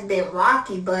 2020 has been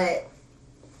rocky, but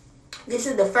this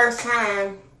is the first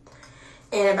time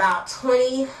in about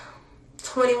 20,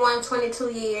 21,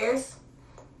 22 years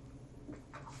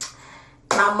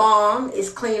my mom is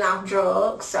clean off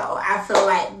drugs. So I feel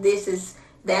like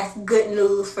that's good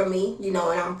news for me, and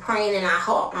I'm praying and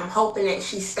I'm hoping that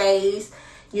she stays,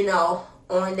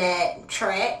 on that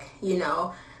track,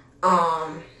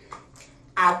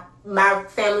 my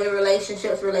family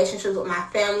relationships with my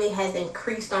family has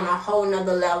increased on a whole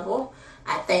nother level.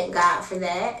 I thank God for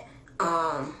that.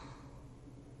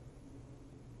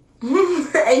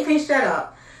 AP, shut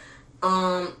up.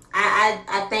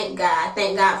 I thank God. I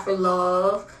thank God for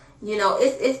love.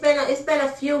 It's been a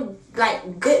few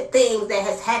like good things that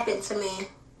has happened to me.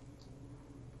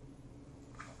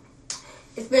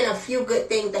 It's been a few good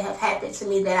things that have happened to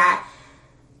me that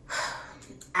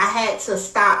I had to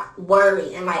stop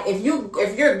worrying. Like if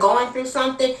you're going through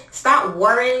something, stop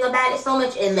worrying about it so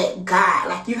much and let God.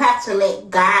 Like you have to let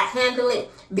God handle it,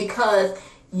 because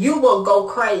you will go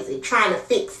crazy trying to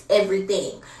fix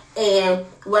everything. And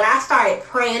when I started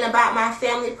praying about my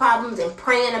family problems and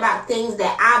praying about things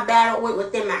that I battled with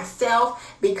within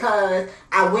myself, because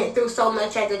I went through so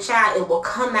much as a child, it will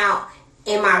come out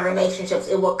in my relationships.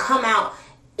 It will come out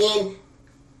in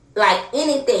like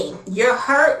anything, your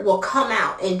hurt will come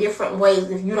out in different ways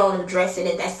if you don't address it.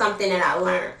 And that's something that I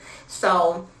learned.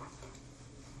 So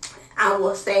I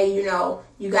will say, you know,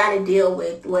 you got to deal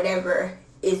with whatever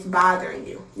is bothering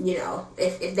you. You know,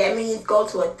 if that means go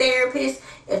to a therapist,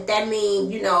 if that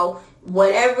means, you know,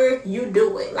 whatever, you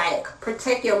do it. Like,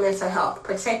 protect your mental health,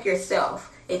 protect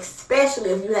yourself,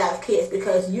 especially if you have kids,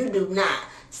 because you do not.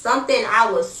 Something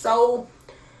I was so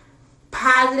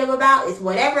positive about is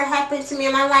whatever happened to me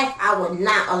in my life, I would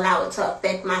not allow it to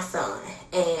affect my son.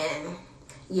 And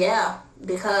yeah,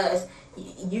 because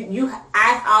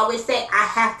I always say I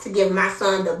have to give my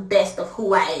son the best of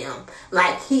who I am.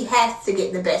 Like, he has to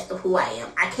get the best of who I am.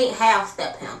 I can't half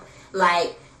step him.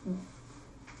 Like,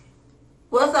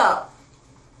 what's up?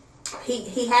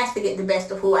 He has to get the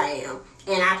best of who I am.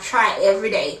 And I try every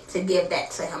day to give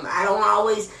that to him. I don't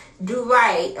always do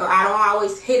right, or I don't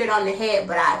always hit it on the head,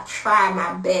 but I try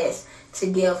my best to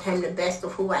give him the best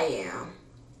of who I am.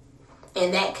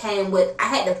 And that came with, I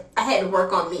had to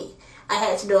work on me. I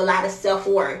had to do a lot of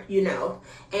self-work, you know.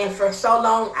 And for so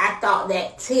long, I thought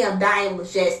that Tim dying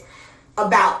was just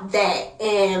about that.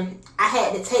 And I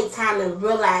had to take time and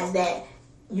realize that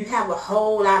you have a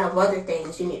whole lot of other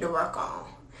things you need to work on.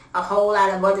 A whole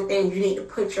lot of other things you need to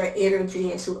put your energy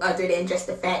into other than just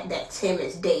the fact that Tim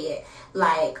is dead.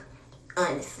 Like,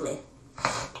 honestly.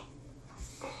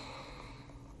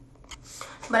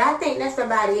 But I think that's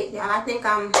about it, y'all. I think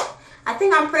I'm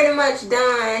pretty much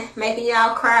done making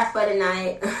y'all cry for the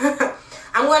night.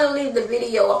 I'm going to leave the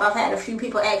video up. I've had a few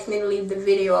people ask me to leave the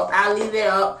video up. I'll leave it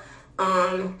up.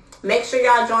 Make sure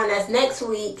y'all join us next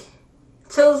week,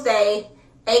 Tuesday,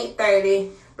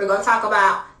 8:30. We're going to talk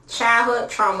about childhood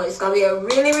trauma. It's going to be a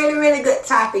really, really, really good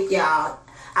topic, y'all.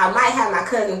 I might have my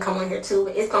cousin come on here too,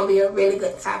 but it's going to be a really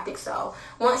good topic. So,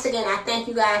 once again, I thank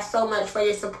you guys so much for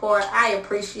your support. I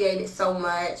appreciate it so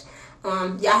much.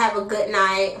 Y'all have a good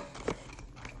night.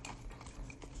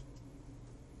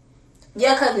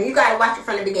 Yeah, cousin, you got to watch it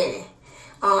from the beginning.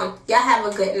 Y'all have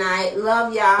a good night.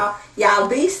 Love y'all. Y'all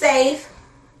be safe.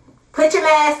 Put your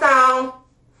mask on.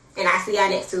 And I'll see y'all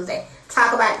next Tuesday.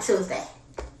 Talk about it Tuesday.